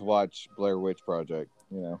kids watch Blair Witch Project.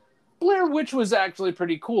 Blair Witch was actually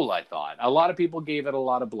pretty cool. I thought a lot of people gave it a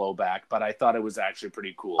lot of blowback, but I thought it was actually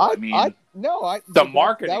pretty cool. The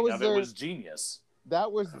marketing of it was genius.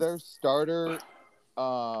 That was their starter.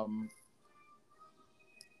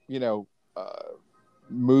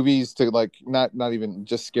 Movies to like not even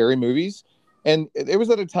just scary movies, and it was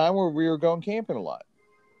at a time where we were going camping a lot.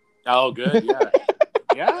 Oh, good, yeah,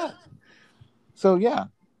 yeah. So yeah,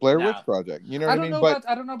 Blair Witch Project. You know what I mean?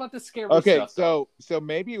 I don't know about the scary stuff. Okay, so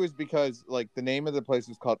maybe it was because like the name of the place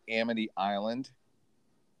was called Amity Island,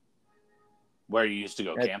 where you used to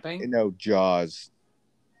go camping. No, Jaws.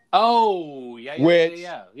 Oh,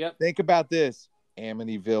 yeah. Yep. Think about this,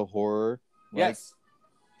 Amityville Horror. Yes.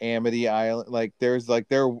 Amity Island, like there's like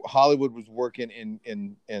Hollywood was working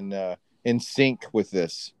in sync with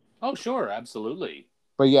this. Oh, sure, absolutely.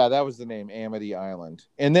 But yeah, that was the name, Amity Island.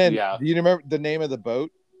 And then, do you remember the name of the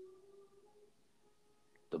boat?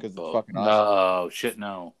 Because it's fucking awesome. Oh shit,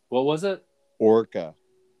 no. What was it? Orca.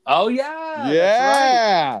 Oh yeah,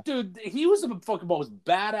 yeah, right. Dude. He was the fucking most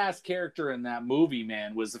badass character in that movie.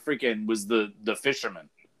 Man, was the fisherman.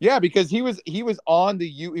 Yeah, because he was on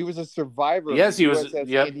he was a survivor. Yes, he was.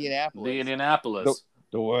 Indianapolis. The Indianapolis.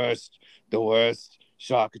 The worst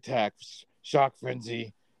shark attack, shark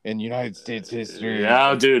frenzy in United States history.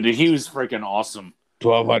 Yeah, dude, he was freaking awesome.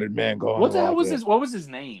 1,200 men going. What the hell was his? What was his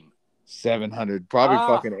name? 700. Probably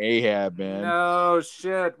fucking Ahab, man. No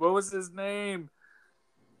shit. What was his name?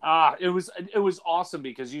 It was awesome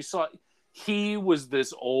because you saw he was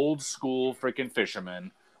this old school freaking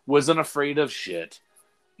fisherman, wasn't afraid of shit.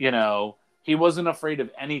 He wasn't afraid of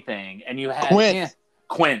anything. And you had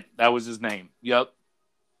Quint, that was his name. Yep.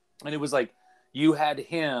 And it was like you had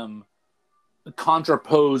him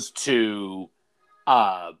contraposed to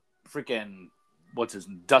freaking what's his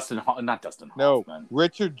not Dustin Hoffman.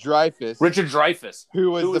 Richard Dreyfuss. Who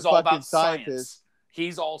was all about scientist. Science.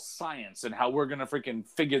 He's all science and how we're gonna freaking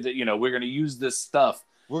figure that, we're gonna use this stuff.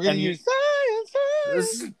 We're gonna use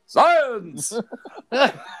science.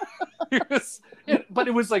 But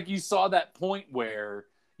it was like you saw that point where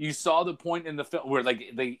you saw the point in the film where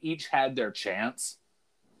like they each had their chance.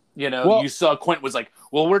 You saw Quint was like,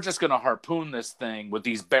 well, we're just gonna harpoon this thing with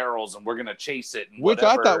these barrels and we're gonna chase it, and which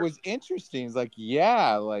I thought was interesting. It's like,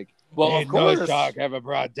 yeah, like, well, of course, no shark ever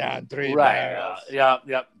brought down 3 barrels.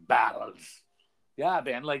 Yep, barrels. Yeah,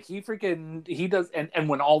 man, like he does, and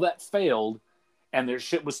when all that failed, and their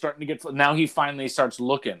shit was starting to get, now he finally starts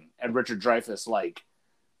looking at Richard Dreyfuss like,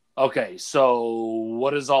 okay, so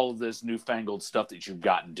what is all of this newfangled stuff that you've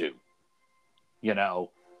got to do?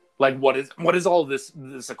 Like what is all this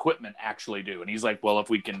equipment actually do? And he's like, well, if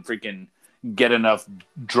we can freaking get enough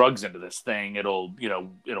drugs into this thing, it'll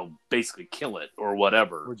basically kill it or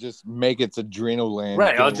whatever. Or just make its adrenal gland.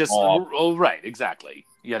 Right. Right. Exactly.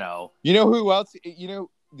 You know who else?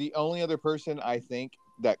 The only other person I think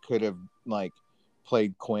that could have like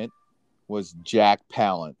played Quint was Jack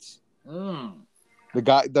Palance.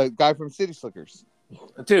 The guy from City Slickers.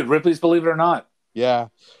 Dude, Ripley's Believe It or Not. Yeah.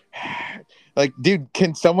 Like, dude,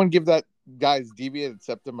 can someone give that guy's deviated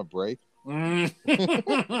septum a break? Because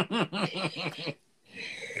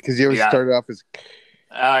he always started off as...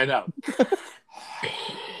 I know.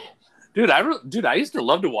 Dude, I used to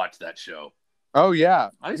love to watch that show. Oh, yeah.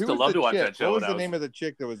 I used to love to watch that show. What was the name of the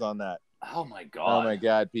chick that was on that? Oh, my God. Oh, my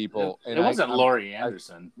God, people. It wasn't Laurie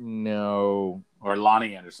Anderson. No. Or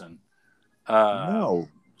Lonnie Anderson. No.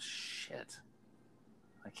 Shit.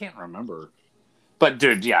 I can't remember. But,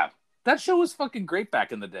 dude, yeah. That show was fucking great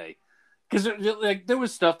back in the day. Because like there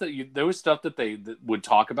was stuff that they would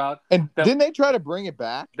talk about. And didn't they try to bring it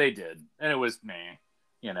back? They did. And it was, meh.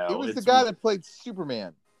 It was the guy that played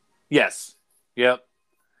Superman. Yes. Yep.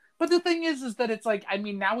 But the thing is that it's like, I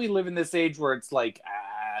mean, now we live in this age where it's like,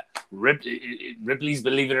 Ripley's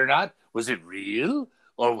Believe It or Not, was it real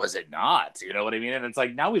or was it not? You know what I mean? And it's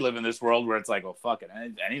like, now we live in this world where it's like, well, fuck it,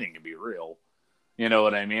 anything can be real. You know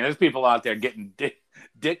what I mean? There's people out there getting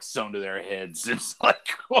dicks sewn to their heads. It's like,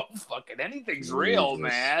 oh, fucking anything's real,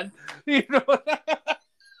 man. You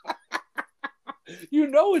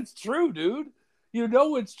know it's true, dude. You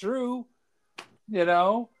know it's true.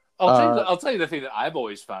 I'll tell you the thing that I've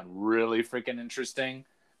always found really freaking interesting,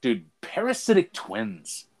 dude. Parasitic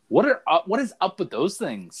twins. What is up with those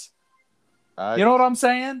things? You know what I'm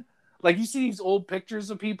saying? Like you see these old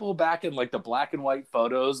pictures of people back in like the black and white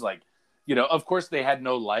photos, like of course they had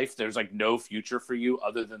no life. There's like no future for you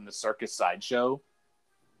other than the circus sideshow.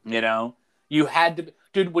 You had to,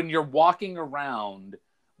 dude, when you're walking around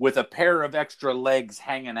with a pair of extra legs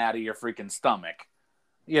hanging out of your freaking stomach,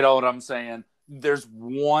 you know what I'm saying? There's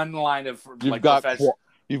one line of you've got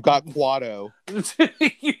Quado.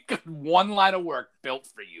 You've got one line of work built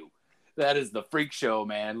for you. That is the freak show,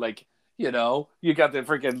 man. Like, you got the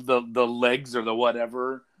freaking the legs or the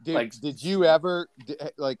whatever. Dude, like, did you ever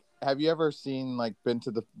have you ever seen been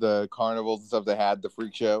to the carnivals and stuff that had the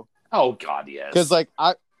freak show? Oh God, yes. Because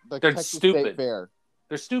they're Texas stupid. State Fair.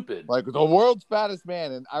 They're stupid. Like the world's fattest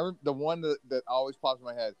man, and the one that always pops in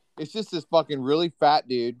my head. It's just this fucking really fat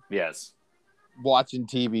dude. Yes. Watching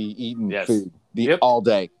TV, eating food Yep. all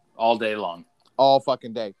day long, all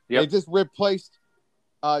fucking day. Yep. They just replaced.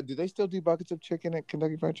 Do they still do buckets of chicken at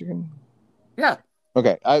Kentucky Fried Chicken? Yeah.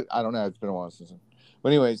 Okay, I don't know. It's been a while since. But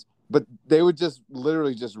anyways, they would just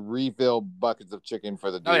literally just refill buckets of chicken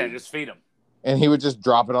for the dude. Oh yeah, just feed him. And he would just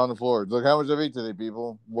drop it on the floor. Look how much I've eaten today,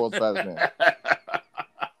 people. World's fattest man.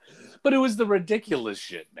 But it was the ridiculous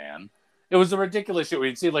shit, man. It was the ridiculous shit where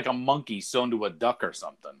you'd see like a monkey sewn to a duck or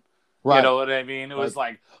something. Right. You know what I mean? It was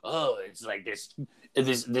like, oh, it's like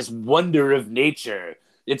this wonder of nature.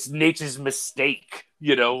 It's nature's mistake,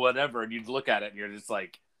 whatever. And you'd look at it and you're just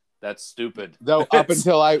like, that's stupid. Though up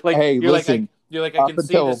until I like, hey, you're listen. Like I can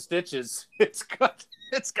see the stitches. It's got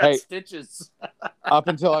stitches. Up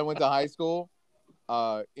until I went to high school,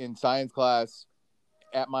 in science class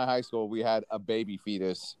at my high school, we had a baby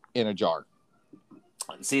fetus in a jar.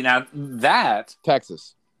 See, now that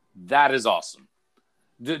Texas. That is awesome.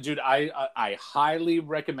 Dude, I highly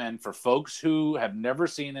recommend for folks who have never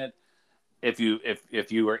seen it, if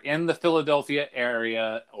you are in the Philadelphia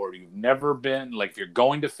area or you've never been, like if you're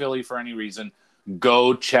going to Philly for any reason,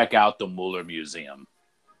 go check out the Mueller Museum.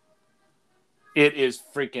 It is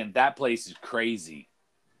freaking, that place is crazy.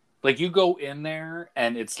 Like you go in there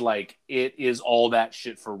and it's like, it is all that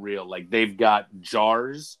shit for real. Like they've got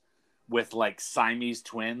jars with like Siamese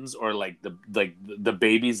twins or like the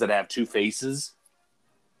babies that have two faces.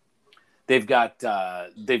 They've got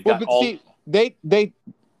all. See,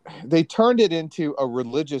 they turned it into a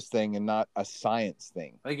religious thing and not a science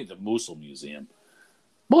thing. I think it's a Musil Museum.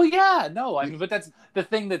 Well, yeah, no, I mean, but that's the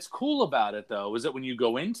thing that's cool about it, though, is that when you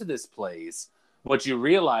go into this place, what you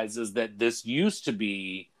realize is that this used to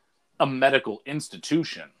be a medical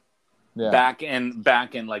institution back in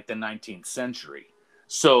like the 19th century.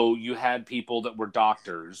 So you had people that were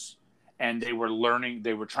doctors, and they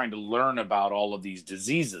were trying to learn about all of these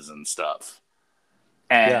diseases and stuff.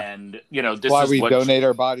 And this why is we donate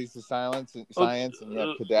our bodies to science and you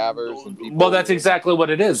have cadavers and people. Well, that's exactly what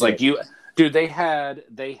it is. Like dude, they had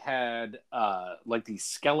like these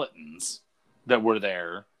skeletons that were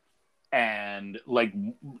there, and like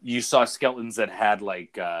you saw skeletons that had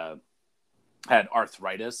like had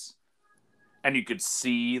arthritis, and you could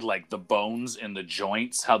see like the bones in the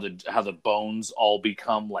joints, how the bones all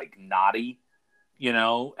become like knotty.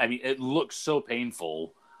 I mean, it looks so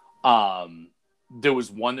painful. There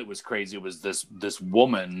was one that was crazy. It was this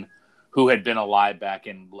woman who had been alive back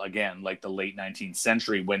in, again, like the late 19th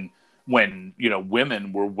century when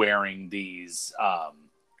women were wearing these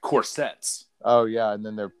corsets. Oh yeah, and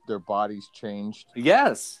then their bodies changed.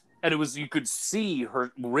 Yes, and you could see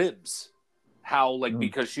her ribs, how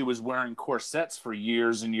because she was wearing corsets for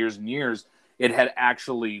years and years and years, it had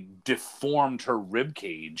actually deformed her rib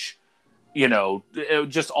cage.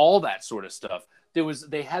 Just all that sort of stuff.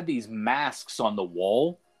 They had these masks on the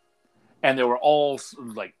wall, and there were all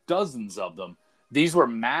like dozens of them. These were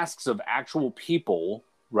masks of actual people,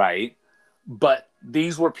 right? But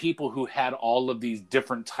these were people who had all of these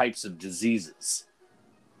different types of diseases.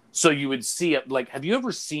 So you would see it, like, have you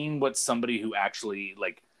ever seen what somebody who actually,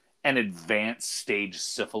 like, an advanced stage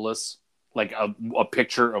syphilis, like a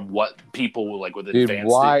picture of what people like with advanced.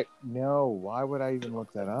 Why would I even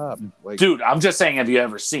look that up? Like, dude, I'm just saying, have you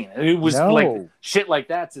ever seen it? It was like shit like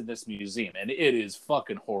that's in this museum, and it is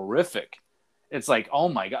fucking horrific. It's like, oh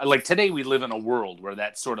my god! Like today, we live in a world where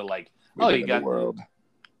that's sort of like, you got world.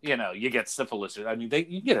 You get syphilis. I mean,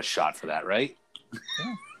 you get a shot for that, right?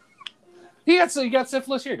 Yeah. You got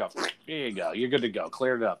syphilis. Here you go. Here you go. You're good to go.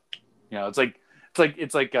 Clear it up.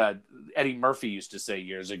 It's like Eddie Murphy used to say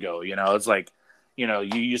years ago. It's like, you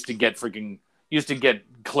used to get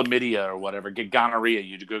chlamydia or whatever, get gonorrhea.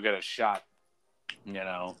 You'd go get a shot, and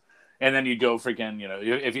then you go freaking,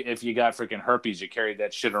 if you got freaking herpes, you carried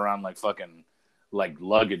that shit around like fucking like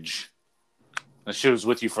luggage. That shit was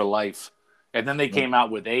with you for life. And then they came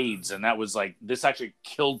out with AIDS, and that was like, this actually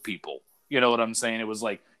killed people. You know what I'm saying? It was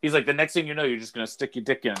like, he's like, the next thing you know, you're just gonna stick your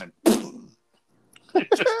dick in and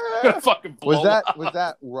Just fucking blow was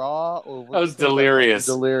that raw or that was delirious?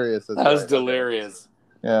 Delirious. That was delirious.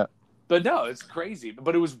 Yeah. But no, it's crazy.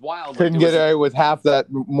 But it was wild. Couldn't get away with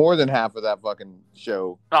more than half of that fucking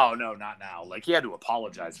show. Oh no, not now. Like he had to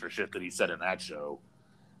apologize for shit that he said in that show.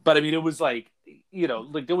 But I mean, it was like,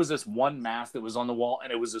 like there was this one mask that was on the wall,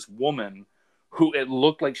 and it was this woman who it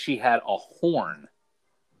looked like she had a horn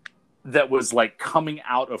that was like coming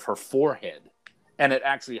out of her forehead, and it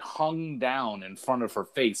actually hung down in front of her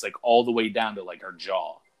face, like all the way down to like her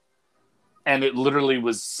jaw. And it literally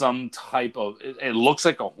was some type of. It looks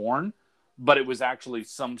like a horn, but it was actually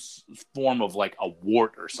some form of like a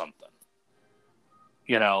wart or something.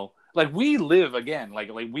 Like we live again, like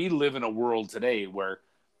we live in a world today where,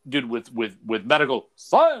 dude, with medical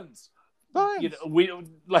science.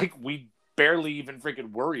 We barely even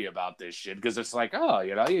freaking worry about this shit because it's like,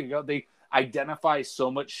 they identify so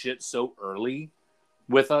much shit so early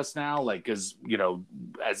with us now, like because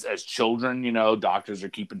as children, doctors are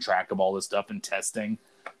keeping track of all this stuff and testing.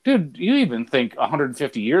 Dude, you even think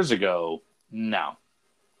 150 years ago? No.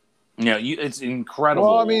 It's incredible.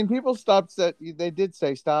 Well, I mean, people they did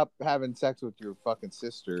say stop having sex with your fucking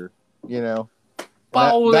sister, Well,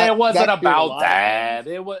 it wasn't about that.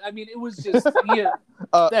 It was. I mean, it was just.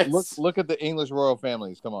 Look at the English royal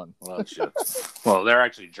families. Come on. Well, shit. Well, they're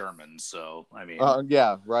actually Germans, so I mean.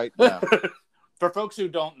 Yeah. Right. Yeah. For folks who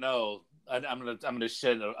don't know, I'm gonna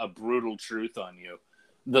shed a brutal truth on you.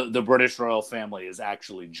 The British royal family is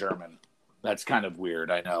actually German. That's kind of weird,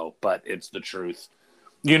 I know, but it's the truth.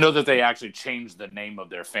 You know that they actually changed the name of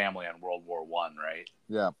their family on World War I, right?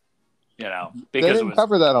 Yeah. Because they didn't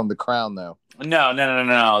cover that on The Crown, though.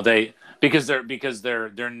 No. Because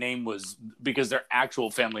their name was because their actual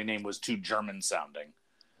family name was too German sounding.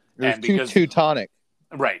 It was too Teutonic.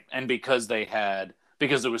 Right, and because there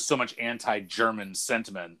was so much anti-German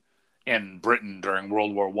sentiment in Britain during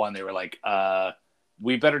World War I, they were like,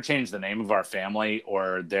 we better change the name of our family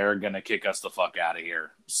or they're gonna kick us the fuck out of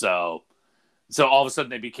here. So all of a sudden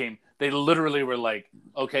they literally were like,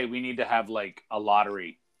 okay, we need to have like a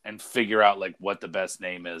lottery and figure out like what the best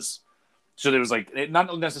name is. So there was like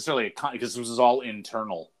not necessarily because this was all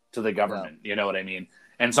internal to the government. Yeah. You know what I mean?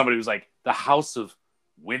 And somebody was like, the House of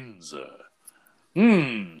Windsor.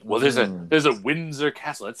 Well, there's a Windsor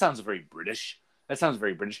Castle. That sounds very British. How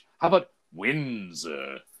about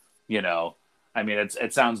Windsor? I mean,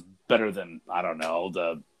 it sounds better than, I don't know,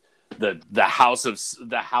 the House of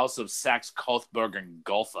Saxe-Coburg and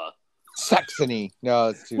Gotha. Saxony. No,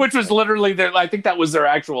 it's too which was literally I think that was their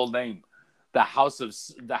actual name. The House of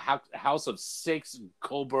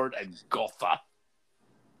Saxe-Coburg and Gotha.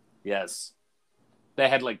 Yes.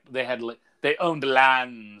 They owned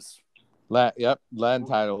lands. Land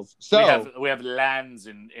titles. So we have lands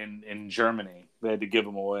in Germany. They had to give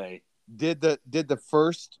them away. Did the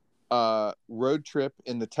first road trip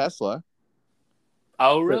in the Tesla?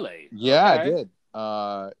 Oh, really? Yeah, okay. I did.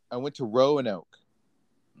 I went to Roanoke.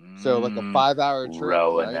 So like a 5-hour trip.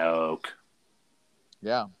 Roanoke. Right?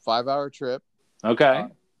 Yeah, 5-hour trip. Okay.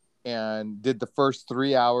 And did the first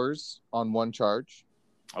 3 hours on one charge.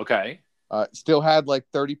 Okay. Still had like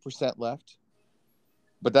 30% left.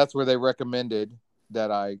 But that's where they recommended that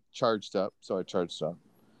I charged up. So I charged up.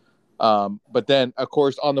 But then, of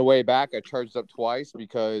course, on the way back, I charged up twice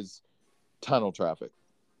because tunnel traffic.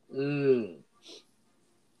 And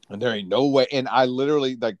there ain't no way. And I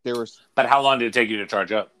literally, like, there was... But how long did it take you to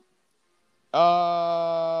charge up?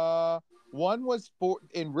 One was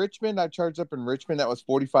in Richmond. I charged up in Richmond. That was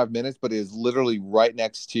 45 minutes, but it is literally right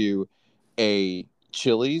next to a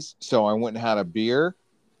Chili's. So I went and had a beer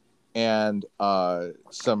and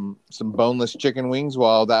some boneless chicken wings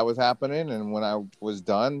while that was happening. And when I was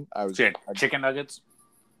done, I was chicken nuggets,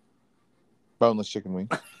 boneless chicken wings,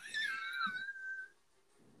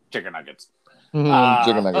 chicken nuggets,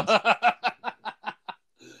 chicken nuggets.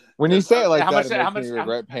 When you say it like that, it makes me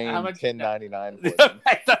regret paying $10.99 for them.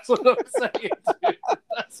 That's what I'm saying, dude.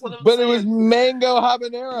 But it was mango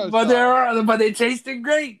habanero. But they tasted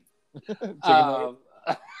great.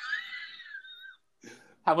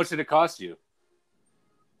 How much did it cost you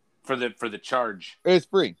for the charge? It was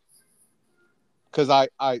free. Because I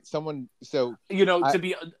will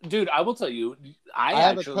tell you, I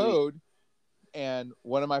have a code, and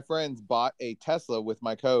one of my friends bought a Tesla with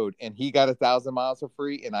my code, and he got 1,000 miles for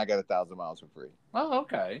free, and I got 1,000 miles for free. Oh,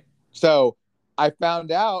 okay. So I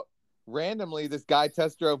found out randomly this guy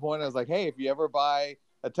test drove one. I was like, hey, if you ever buy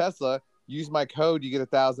a Tesla, use my code, you get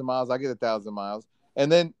 1,000 miles. I get 1,000 miles. And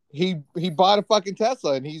then he bought a fucking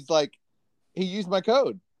Tesla, and he's like, he used my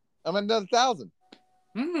code. I'm at another 1,000.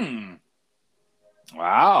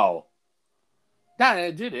 Wow.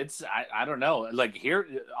 Yeah, dude, I don't know. Like here,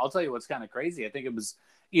 I'll tell you what's kind of crazy. I think it was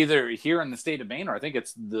either here in the state of Maine, or I think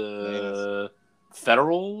it's the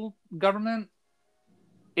federal government.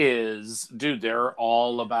 Dude, they're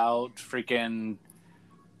all about freaking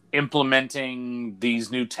implementing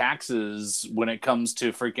these new taxes when it comes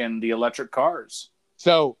to freaking the electric cars.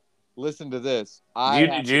 So listen to this.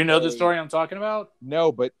 Do you know the story I'm talking about?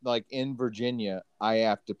 No, but like in Virginia, I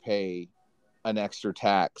have to pay an extra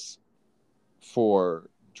tax for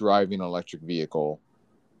driving an electric vehicle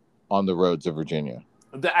on the roads of Virginia.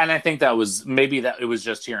 And I think that was maybe that it was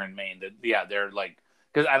just here in Maine that, yeah, they're like,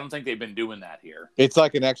 because I don't think they've been doing that here. It's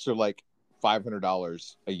like an extra like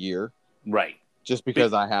 $500 a year. Right. Just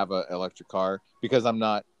because I have an electric car, because I'm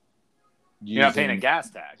not You're not paying a gas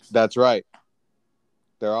tax. That's right.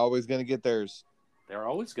 They're always going to get theirs. They're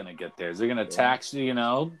always going to get theirs. They're going to tax, they're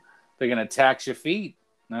going to tax your feet.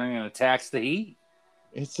 They're going to tax the heat.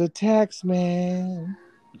 It's a tax, man.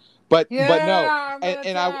 But no,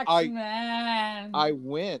 and I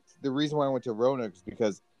went. The reason why I went to Roanoke is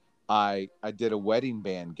because I did a wedding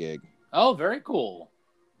band gig. Oh, very cool.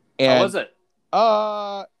 And, how was it?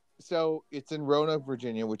 So it's in Roanoke,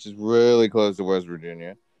 Virginia, which is really close to West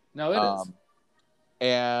Virginia. No, it is.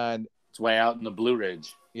 And it's way out in the Blue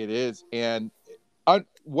Ridge. It is. And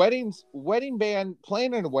wedding band,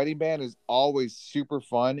 playing in a wedding band is always super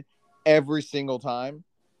fun every single time,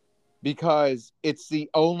 because it's the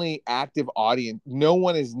only active audience. No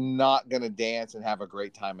one is not going to dance and have a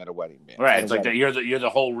great time at a wedding band. Right. It's like you're the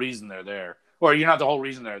whole reason they're there. Or you're not the whole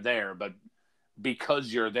reason they're there, but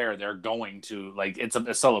because you're there, they're going to, like, it's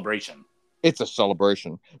a celebration. It's a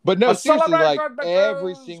celebration. But no, seriously, like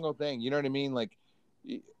every single thing, you know what I mean? Like,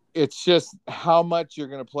 it's just how much you're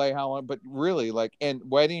going to play, how long, but really, like, and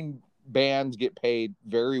wedding bands get paid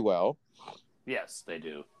very well. Yes, they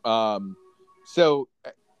do. So,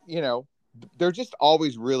 you know, they're just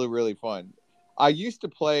always really, really fun. I used to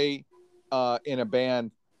play in a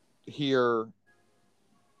band here.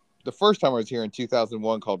 The first time I was here in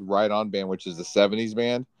 2001 called Right On Band, which is a 70s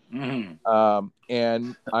band. Mm-hmm.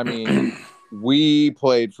 And I mean, we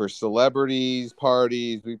played for celebrities,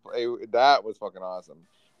 parties. That was fucking awesome.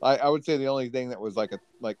 I would say the only thing that was like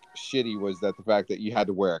shitty was that the fact that you had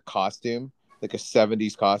to wear a costume, like a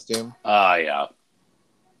 70s costume. Yeah.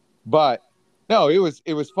 But no, it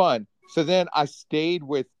was fun. So then I stayed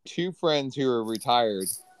with two friends who were retired,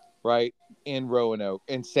 right, in Roanoke,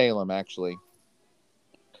 in Salem, actually.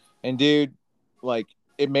 And dude, like,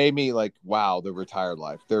 it made me like, wow, the retired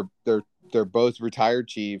life. They're both retired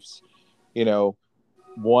chiefs. You know,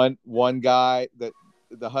 one guy, that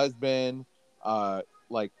the husband,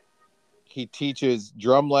 like, he teaches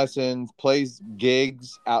drum lessons, plays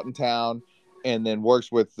gigs out in town, and then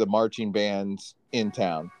works with the marching bands in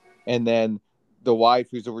town. And then the wife,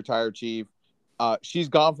 who's a retired chief, she's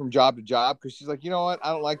gone from job to job because she's like, you know what,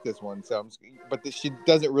 I don't like this one. So she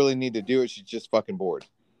doesn't really need to do it. She's just fucking bored.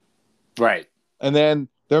 Right. And then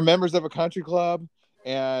they're members of a country club,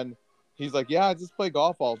 and he's like, yeah, I just play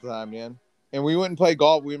golf all the time, man. And we went and played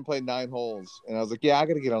golf. We went and played 9 holes. And I was like, yeah, I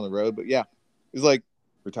got to get on the road. But yeah, it's like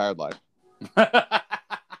retired life.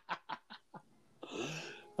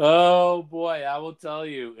 Oh boy, I will tell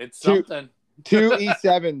you, it's something. 2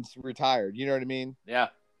 E7s retired. You know what I mean? Yeah.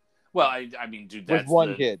 Well, I mean, dude, that's with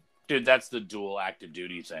one kid. Dude, that's the dual active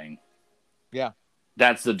duty thing. Yeah.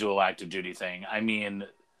 That's the dual active duty thing. I mean,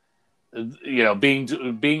 you know,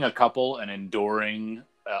 being a couple and enduring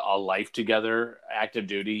a life together, active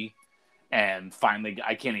duty, and finally,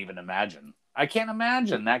 I can't even imagine. I can't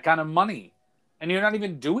imagine that kind of money, and you're not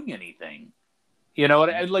even doing anything. You know,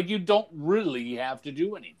 like, you don't really have to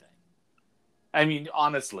do anything. I mean,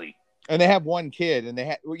 honestly. And they have one kid, and they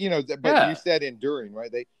had, you know, but you said enduring,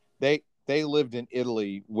 right? They lived in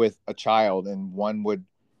Italy with a child, and one would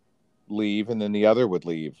leave, and then the other would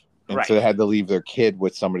leave. And so they had to leave their kid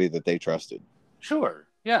with somebody that they trusted. Sure.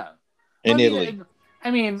 Yeah. In Italy.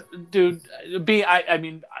 I mean, dude,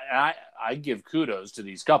 I give kudos to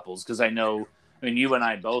these couples, because I know, I mean, you and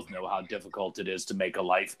I both know how difficult it is to make a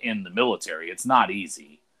life in the military. It's not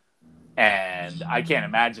easy. And I can't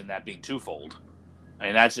imagine that being twofold. I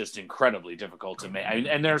mean, that's just incredibly difficult to make. I mean,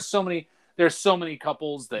 and there's so many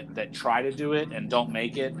couples that try to do it and don't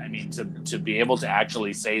make it. I mean, to be able to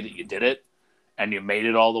actually say that you did it, and you made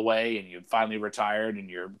it all the way, and you finally retired, and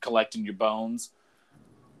you're collecting your bones,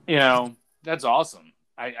 you know, that's awesome.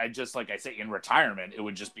 I just, like I say, in retirement, it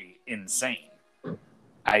would just be insane.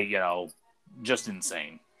 Just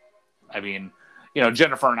insane. I mean, you know,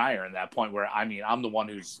 Jennifer and I are in that point where, I mean, I'm the one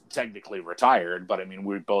who's technically retired, but I mean,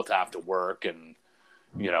 we both have to work, and,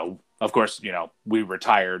 you know, of course, you know, we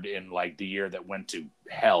retired in like the year that went to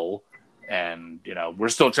hell, And, we're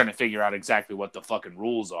still trying to figure out exactly what the fucking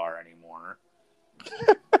rules are anymore.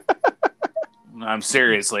 I'm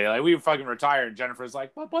seriously, like, we fucking retired. Jennifer's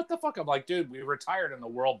like, what the fuck? I'm like, dude, we retired and the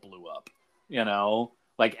world blew up.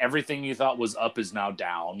 Like, everything you thought was up is now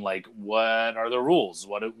down. Like, what are the rules?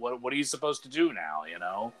 What are you supposed to do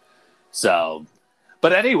now? So,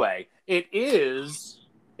 but anyway, it is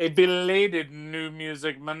a belated New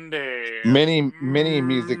Music Monday. Many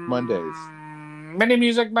Music Mondays. Many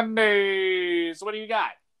Music Mondays. What do you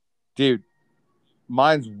got? Dude,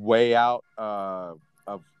 mine's way out of,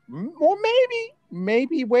 or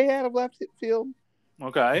maybe way out of left field.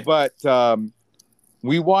 Okay. But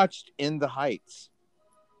we watched In the Heights.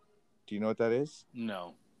 Do you know what that is?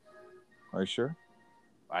 No. Are you sure?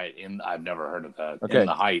 I've never heard of that. Okay. In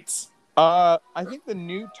the Heights. I think the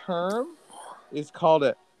new term is called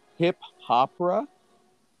a hip hopera.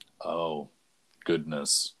 Oh,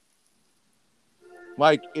 goodness.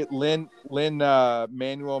 Like Lin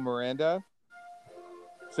Manuel Miranda.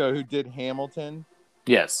 So who did Hamilton?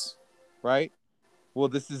 Yes. Right? Well,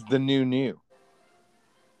 this is the new.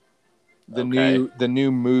 The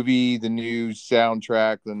new movie, the new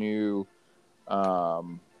soundtrack, the new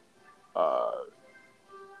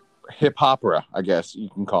hip opera, I guess you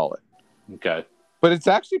can call it. Okay. But it's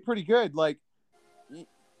actually pretty good. Like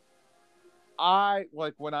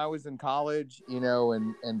when I was in college, and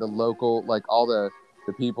the local, like all the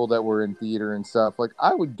people that were in theater and stuff, like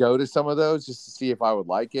I would go to some of those just to see if I would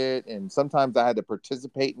like it. And sometimes I had to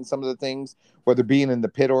participate in some of the things, whether being in the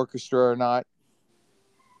pit orchestra or not.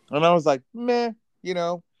 And I was like, meh,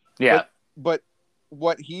 Yeah. But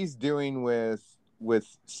what he's doing with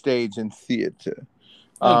stage and theater,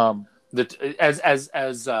 as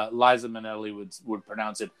Liza Minnelli would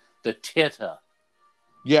pronounce it, the titter.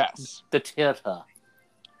 Yes, the titter.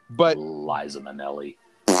 But Liza Minnelli.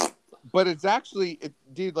 But it's actually,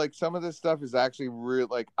 dude. Like some of this stuff is actually real.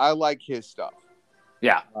 Like I like his stuff.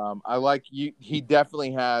 Yeah. I like you. He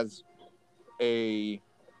definitely has a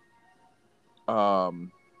flow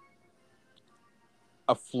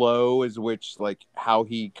as which like how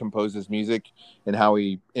he composes music and how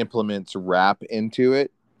he implements rap into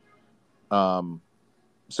it.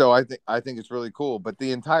 So I think it's really cool. But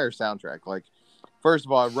the entire soundtrack, like, first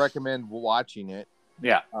of all, I recommend watching it.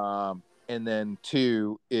 Yeah. And then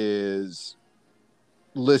 2 is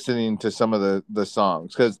listening to some of the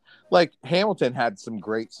songs, because like Hamilton had some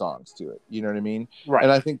great songs to it. You know what I mean? Right.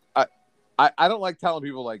 And I think I don't like telling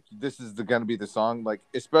people like this is going to be the song, like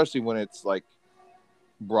especially when it's like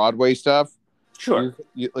Broadway stuff. Sure.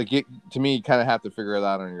 To me, you kind of have to figure it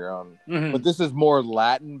out on your own. Mm-hmm. But this is more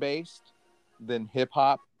Latin based than hip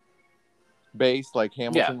hop based, like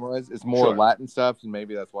Hamilton was. It's more Latin stuff, and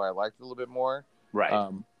maybe that's why I liked it a little bit more.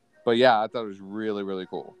 Right. But yeah, I thought it was really, really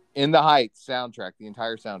cool. In the Heights soundtrack, the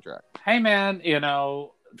entire soundtrack. Hey, man,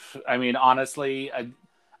 I mean, honestly,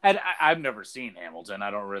 I've never seen Hamilton.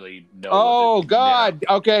 I don't really know. Oh, God.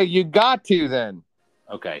 Yeah. Okay, you got to then.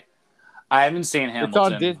 Okay. I haven't seen Hamilton. It's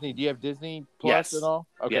on Disney. Do you have Disney Plus at all?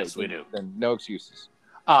 Okay, yes, we do. Then no excuses.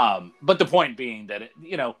 But the point being that,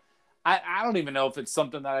 I don't even know if it's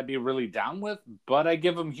something that I'd be really down with, but I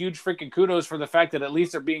give them huge freaking kudos for the fact that at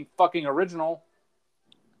least they're being fucking original.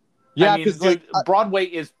 Yeah, because Broadway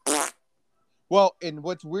is. Well, and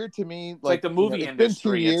what's weird to me, like the movie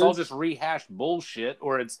industry, it's all just rehashed bullshit,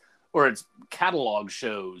 or it's catalog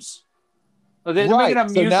shows. They're making a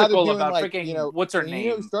musical about freaking what's her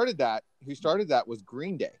name? Who started that? Who started that was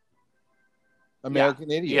Green Day, American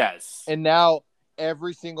Idiot. Yes, and now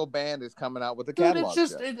every single band is coming out with a catalog.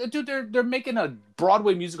 It's just, they're making a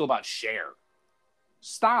Broadway musical about Cher.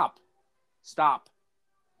 Stop.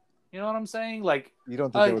 You know what I'm saying? Like, you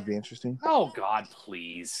don't think that would be interesting? Oh God,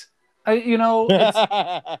 please. And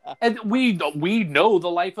we know the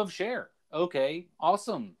life of Cher. Okay,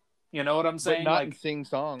 awesome. You know what I'm saying? But not in sing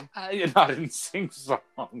song. Not in sing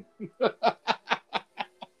song.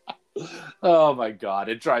 Oh my God,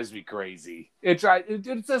 it drives me crazy. It's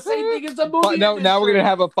the same thing as the movie. Now we're gonna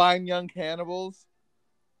have a Fine Young Cannibals.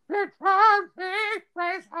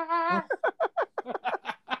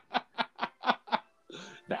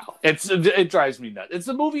 No, it drives me nuts. It's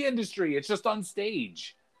the movie industry. It's just on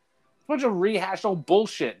stage. It's a bunch of rehashed old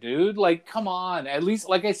bullshit, dude. Like, come on. At least,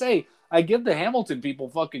 like I say, I give the Hamilton people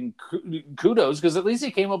fucking kudos because at least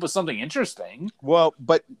they came up with something interesting. Well,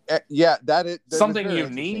 but yeah, that is something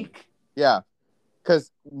unique. Yeah, because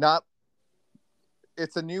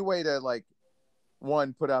it's a new way to like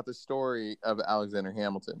put out the story of Alexander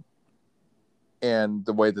Hamilton, and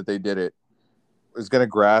the way that they did it is going to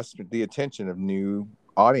grasp the attention of new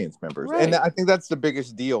audience members. Right. And I think that's the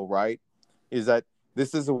biggest deal, right? Is that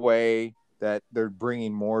this is a way that they're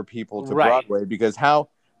bringing more people to Right. Broadway, because how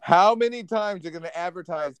many times are going to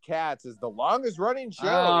advertise Cats as the longest running show?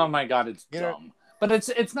 Oh my God, it's dumb. But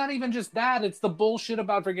it's not even just that. It's the bullshit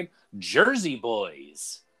about freaking Jersey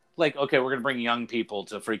Boys. Like, okay, we're gonna bring young people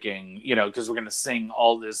to freaking, because we're gonna sing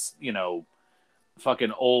all this,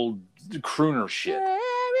 fucking old crooner shit.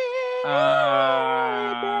 Oh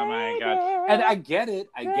my God. And I get it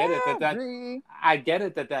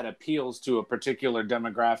that appeals to a particular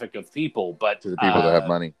demographic of people, but to the people that have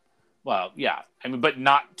money. Well, yeah. I mean, but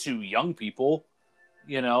not to young people.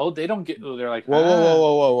 They don't get. They're like,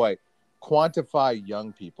 whoa, wait. Quantify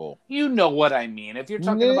young people. You know what I mean? If you're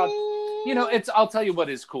talking about, it's. I'll tell you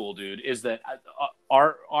what is cool, dude. Is that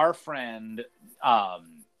our friend,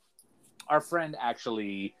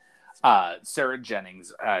 actually, Sarah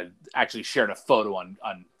Jennings, actually shared a photo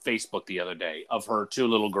on Facebook the other day of her 2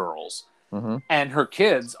 little girls, and her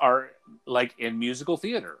kids are like in musical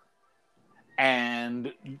theater,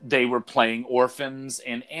 and they were playing orphans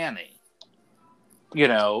in Annie.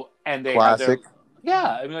 And they classic.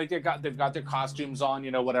 I mean, like they've got their costumes on,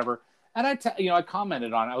 whatever. And I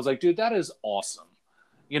commented on it. I was like, dude, that is awesome.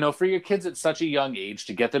 For your kids at such a young age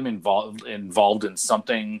to get them involved in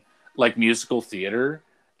something like musical theater,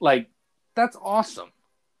 like that's awesome.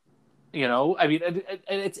 I mean,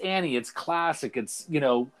 it's Annie, it's classic. It's,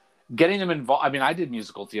 getting them involved. I mean, I did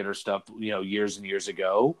musical theater stuff, years and years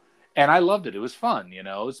ago, and I loved it. It was fun,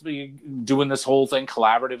 it's doing this whole thing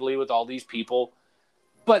collaboratively with all these people.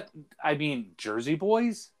 But I mean, Jersey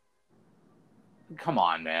Boys? Come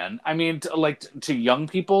on, man. I mean, to young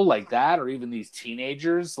people like that, or even these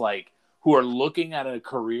teenagers like who are looking at a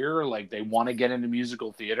career, like they want to get into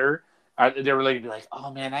musical theater, they're really gonna be like,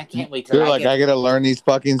 "Oh man, I can't wait till They're like, I gotta learn these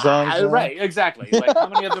fucking songs." Right, exactly. Like, how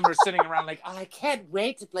many of them are sitting around like, "Oh, I can't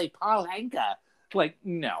wait to play Paul Anka"? Like,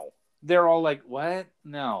 no. They're all like, "What?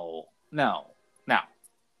 No.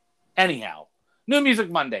 Anyhow, New Music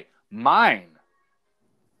Monday. Mine.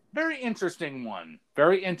 Very interesting one.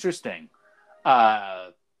 Very interesting.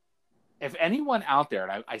 If anyone out there,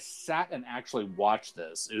 and I sat and actually watched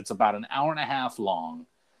this, it's about an hour and a half long,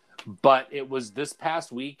 but it was this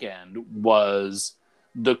past weekend, was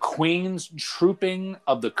the Queen's Trooping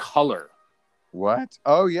of the Color. What?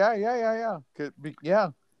 Oh, yeah. Yeah.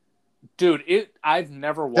 Dude, I've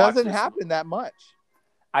never watched Doesn't happen that much.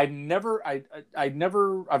 I've never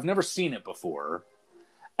seen it before.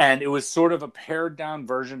 And it was sort of a pared down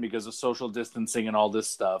version because of social distancing and all this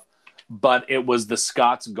stuff. But it was the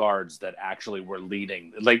Scots Guards that actually were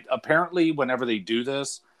leading. Like, apparently, whenever they do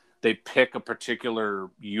this, they pick a particular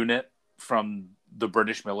unit from the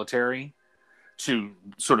British military to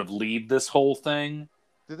sort of lead this whole thing.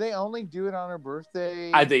 Do they only do it on her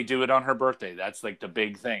birthday? They do it on her birthday. That's like the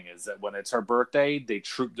big thing, is that when it's her birthday, they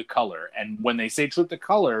troop the color. And when they say troop the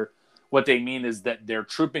color, what they mean is that they're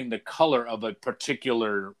trooping the color of a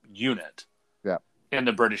particular unit in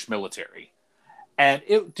the British military. And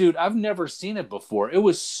dude, I've never seen it before. It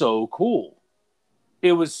was so cool.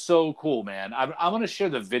 It was so cool, man. I'm going to share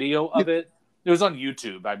the video of it. It was on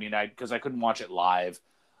YouTube. I mean, because I couldn't watch it live.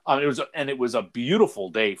 It was a beautiful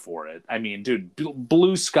day for it. I mean, dude,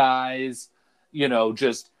 blue skies,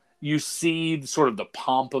 just you see sort of the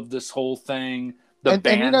pomp of this whole thing. The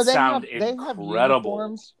band sound incredible. They have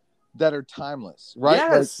uniforms that are timeless, right?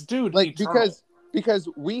 Yes, dude. Like because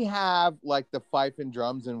we have like the fife and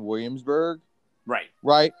drums in Williamsburg,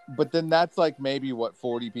 right. But then that's like maybe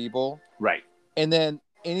 40 people, right? And then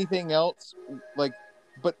anything else, like,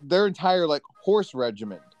 but their entire like horse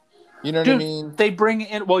regiment. You know what I mean? They bring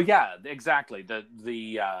in. Well, yeah, exactly. The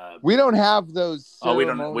we don't have those. We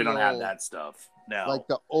don't have that stuff. No, like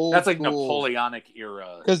the old. That's like Napoleonic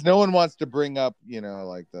era. Because no one wants to bring up,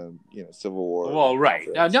 like the Civil War. Well, right.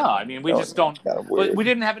 No, I mean we just don't. But we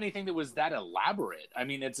didn't have anything that was that elaborate. I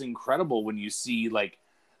mean, it's incredible when you see like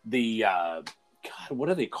the God, what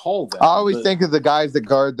do they call them? I always think of the guys that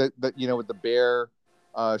guard the with the bear.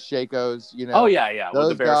 Shakos, Oh yeah, those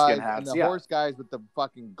with the bearskin guys hats, and the horse guys with the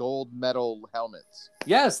fucking gold medal helmets.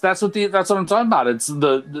 Yes, that's what I'm talking about. It's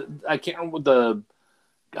the I can't remember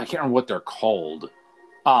what they're called,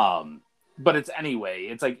 but it's anyway.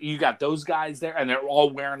 It's like you got those guys there, and they're all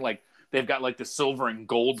wearing like they've got like the silver and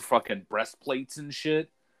gold fucking breastplates and shit.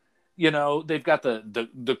 They've got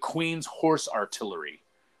the Queen's horse artillery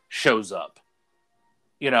shows up,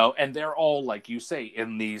 and they're all like you say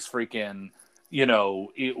in these freaking.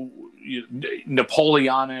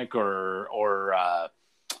 Napoleonic or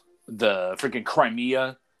the freaking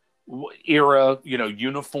Crimea era,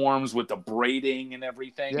 uniforms with the braiding and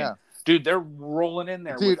everything. Yeah. And, dude, they're rolling in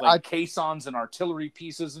there with like caissons and artillery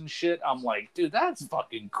pieces and shit. I'm like, dude, that's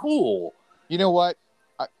fucking cool. You know what?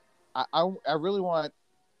 I really want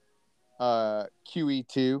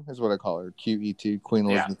QE2 is what I call her. QE2, Queen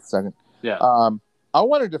Elizabeth II. Yeah. I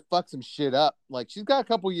want her to fuck some shit up. Like, she's got a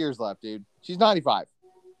couple years left, dude. She's 95.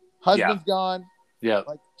 Husband's gone. Yeah.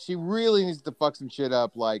 Like, she really needs to fuck some shit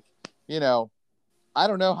up. Like, you know, I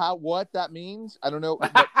don't know what that means. I don't know.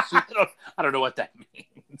 I don't know what that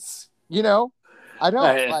means. You know, I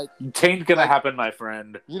don't. Like, tain't gonna happen, my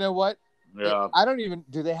friend. You know what? Yeah. I don't even.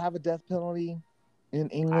 Do they have a death penalty in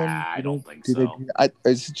England? I don't think so.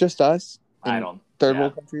 Is it just us? I don't. Third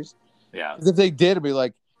world countries? Yeah. Because if they did, it'd be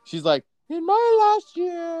like, she's like, in my last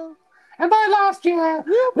year, we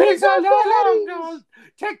shall no longer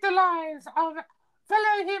take the lives of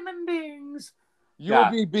fellow human beings. You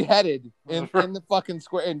will be beheaded in the fucking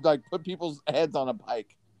square and like put people's heads on a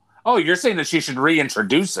pike. Oh, you're saying that she should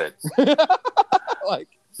reintroduce it? Like,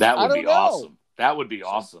 that would be awesome. That would be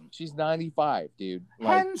awesome. She's 95, dude.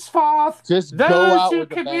 Like, henceforth, just go out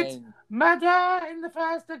with a bang. Murder in the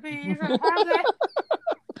first degree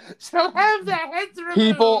shall have their heads removed.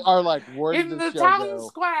 People are like, where did in this the show town go?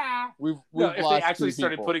 square. We've if lost they actually two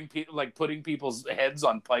started people. putting people's heads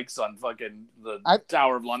on pikes on fucking the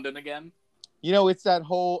Tower of London again. You know, it's that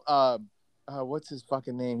whole what's his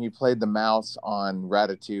fucking name? He played the mouse on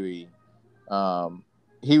Ratatouille.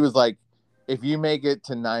 He was like, if you make it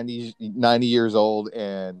to 90 years old,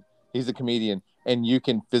 and he's a comedian, and you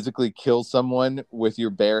can physically kill someone with your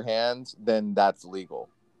bare hands, then that's legal.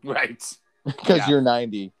 Right. Because you're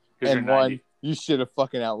 90. And you're 90. One, you should have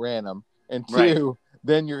fucking outran him. And two,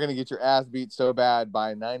 then you're going to get your ass beat so bad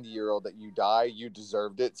by a 90-year-old that you die. You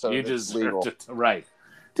deserved it. So you it's deserved legal. it. Right.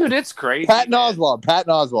 Dude, it's crazy. Patton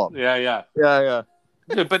Oswalt. Yeah.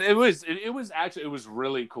 Dude, but it was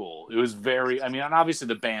really cool. It was very, I mean, and obviously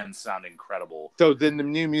the bands sound incredible. So then the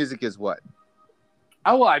new music is what?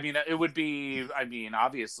 Oh, well, I mean, it would be, I mean,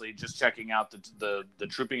 obviously just checking out the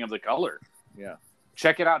Trooping of the Color. Yeah.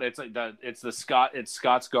 Check it out. It's like it's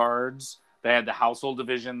Scots Guards. They had the Household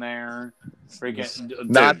Division there. Freaking,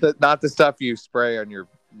 not the stuff you spray on your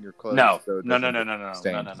clothes. No. So No.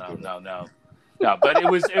 No, but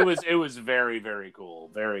it was very, very cool.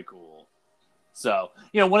 Very cool. So,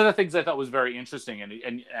 you know, one of the things I thought was very interesting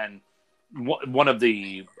and one of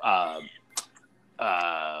the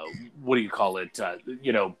what do you call it?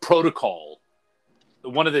 You know, protocol.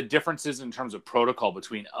 One of the differences in terms of protocol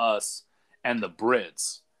between us and the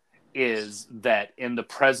Brits is that in the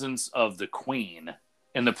presence of the Queen,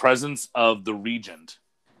 in the presence of the Regent,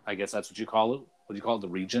 I guess that's what you call it. What do you call it? The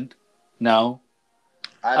Regent? No,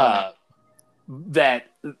 I don't know. That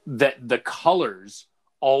the colors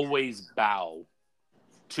always bow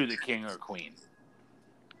to the King or Queen.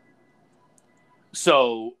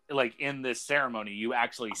 So, like, in this ceremony, you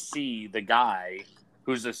actually see the guy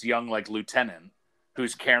who's this young, like, lieutenant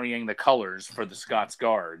who's carrying the colors for the Scots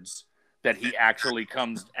Guards, that he actually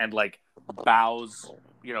comes and, like, bows,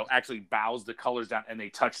 you know, actually bows the colors down and they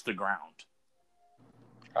touch the ground.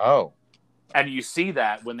 Oh. And you see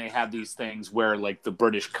that when they have these things where, like, the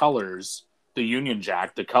British colors, the Union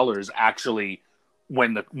Jack, the colors actually,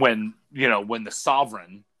 when the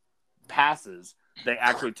sovereign passes, they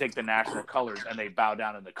actually take the national colors and they bow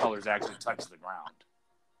down and the colors actually touch the ground.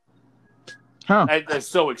 Huh. It's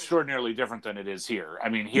so extraordinarily different than it is here. I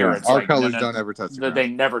mean, here it's our like colors don't ever touch the ground. They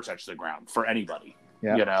never touch the ground for anybody.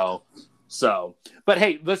 Yeah. You know? So, but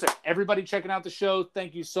hey, listen, everybody checking out the show,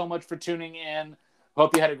 thank you so much for tuning in.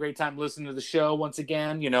 Hope you had a great time listening to the show once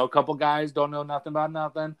again. You know, a couple guys don't know nothing about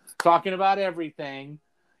nothing, talking about everything.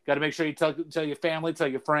 Got to make sure you tell your family, tell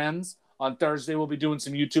your friends. On Thursday, we'll be doing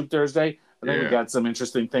some YouTube Thursday. I think we got some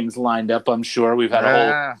interesting things lined up, I'm sure. We've had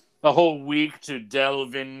a whole week to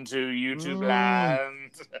delve into YouTube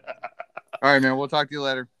land. All right, man. We'll talk to you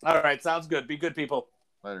later. All right. Sounds good. Be good, people.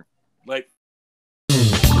 Later. Like.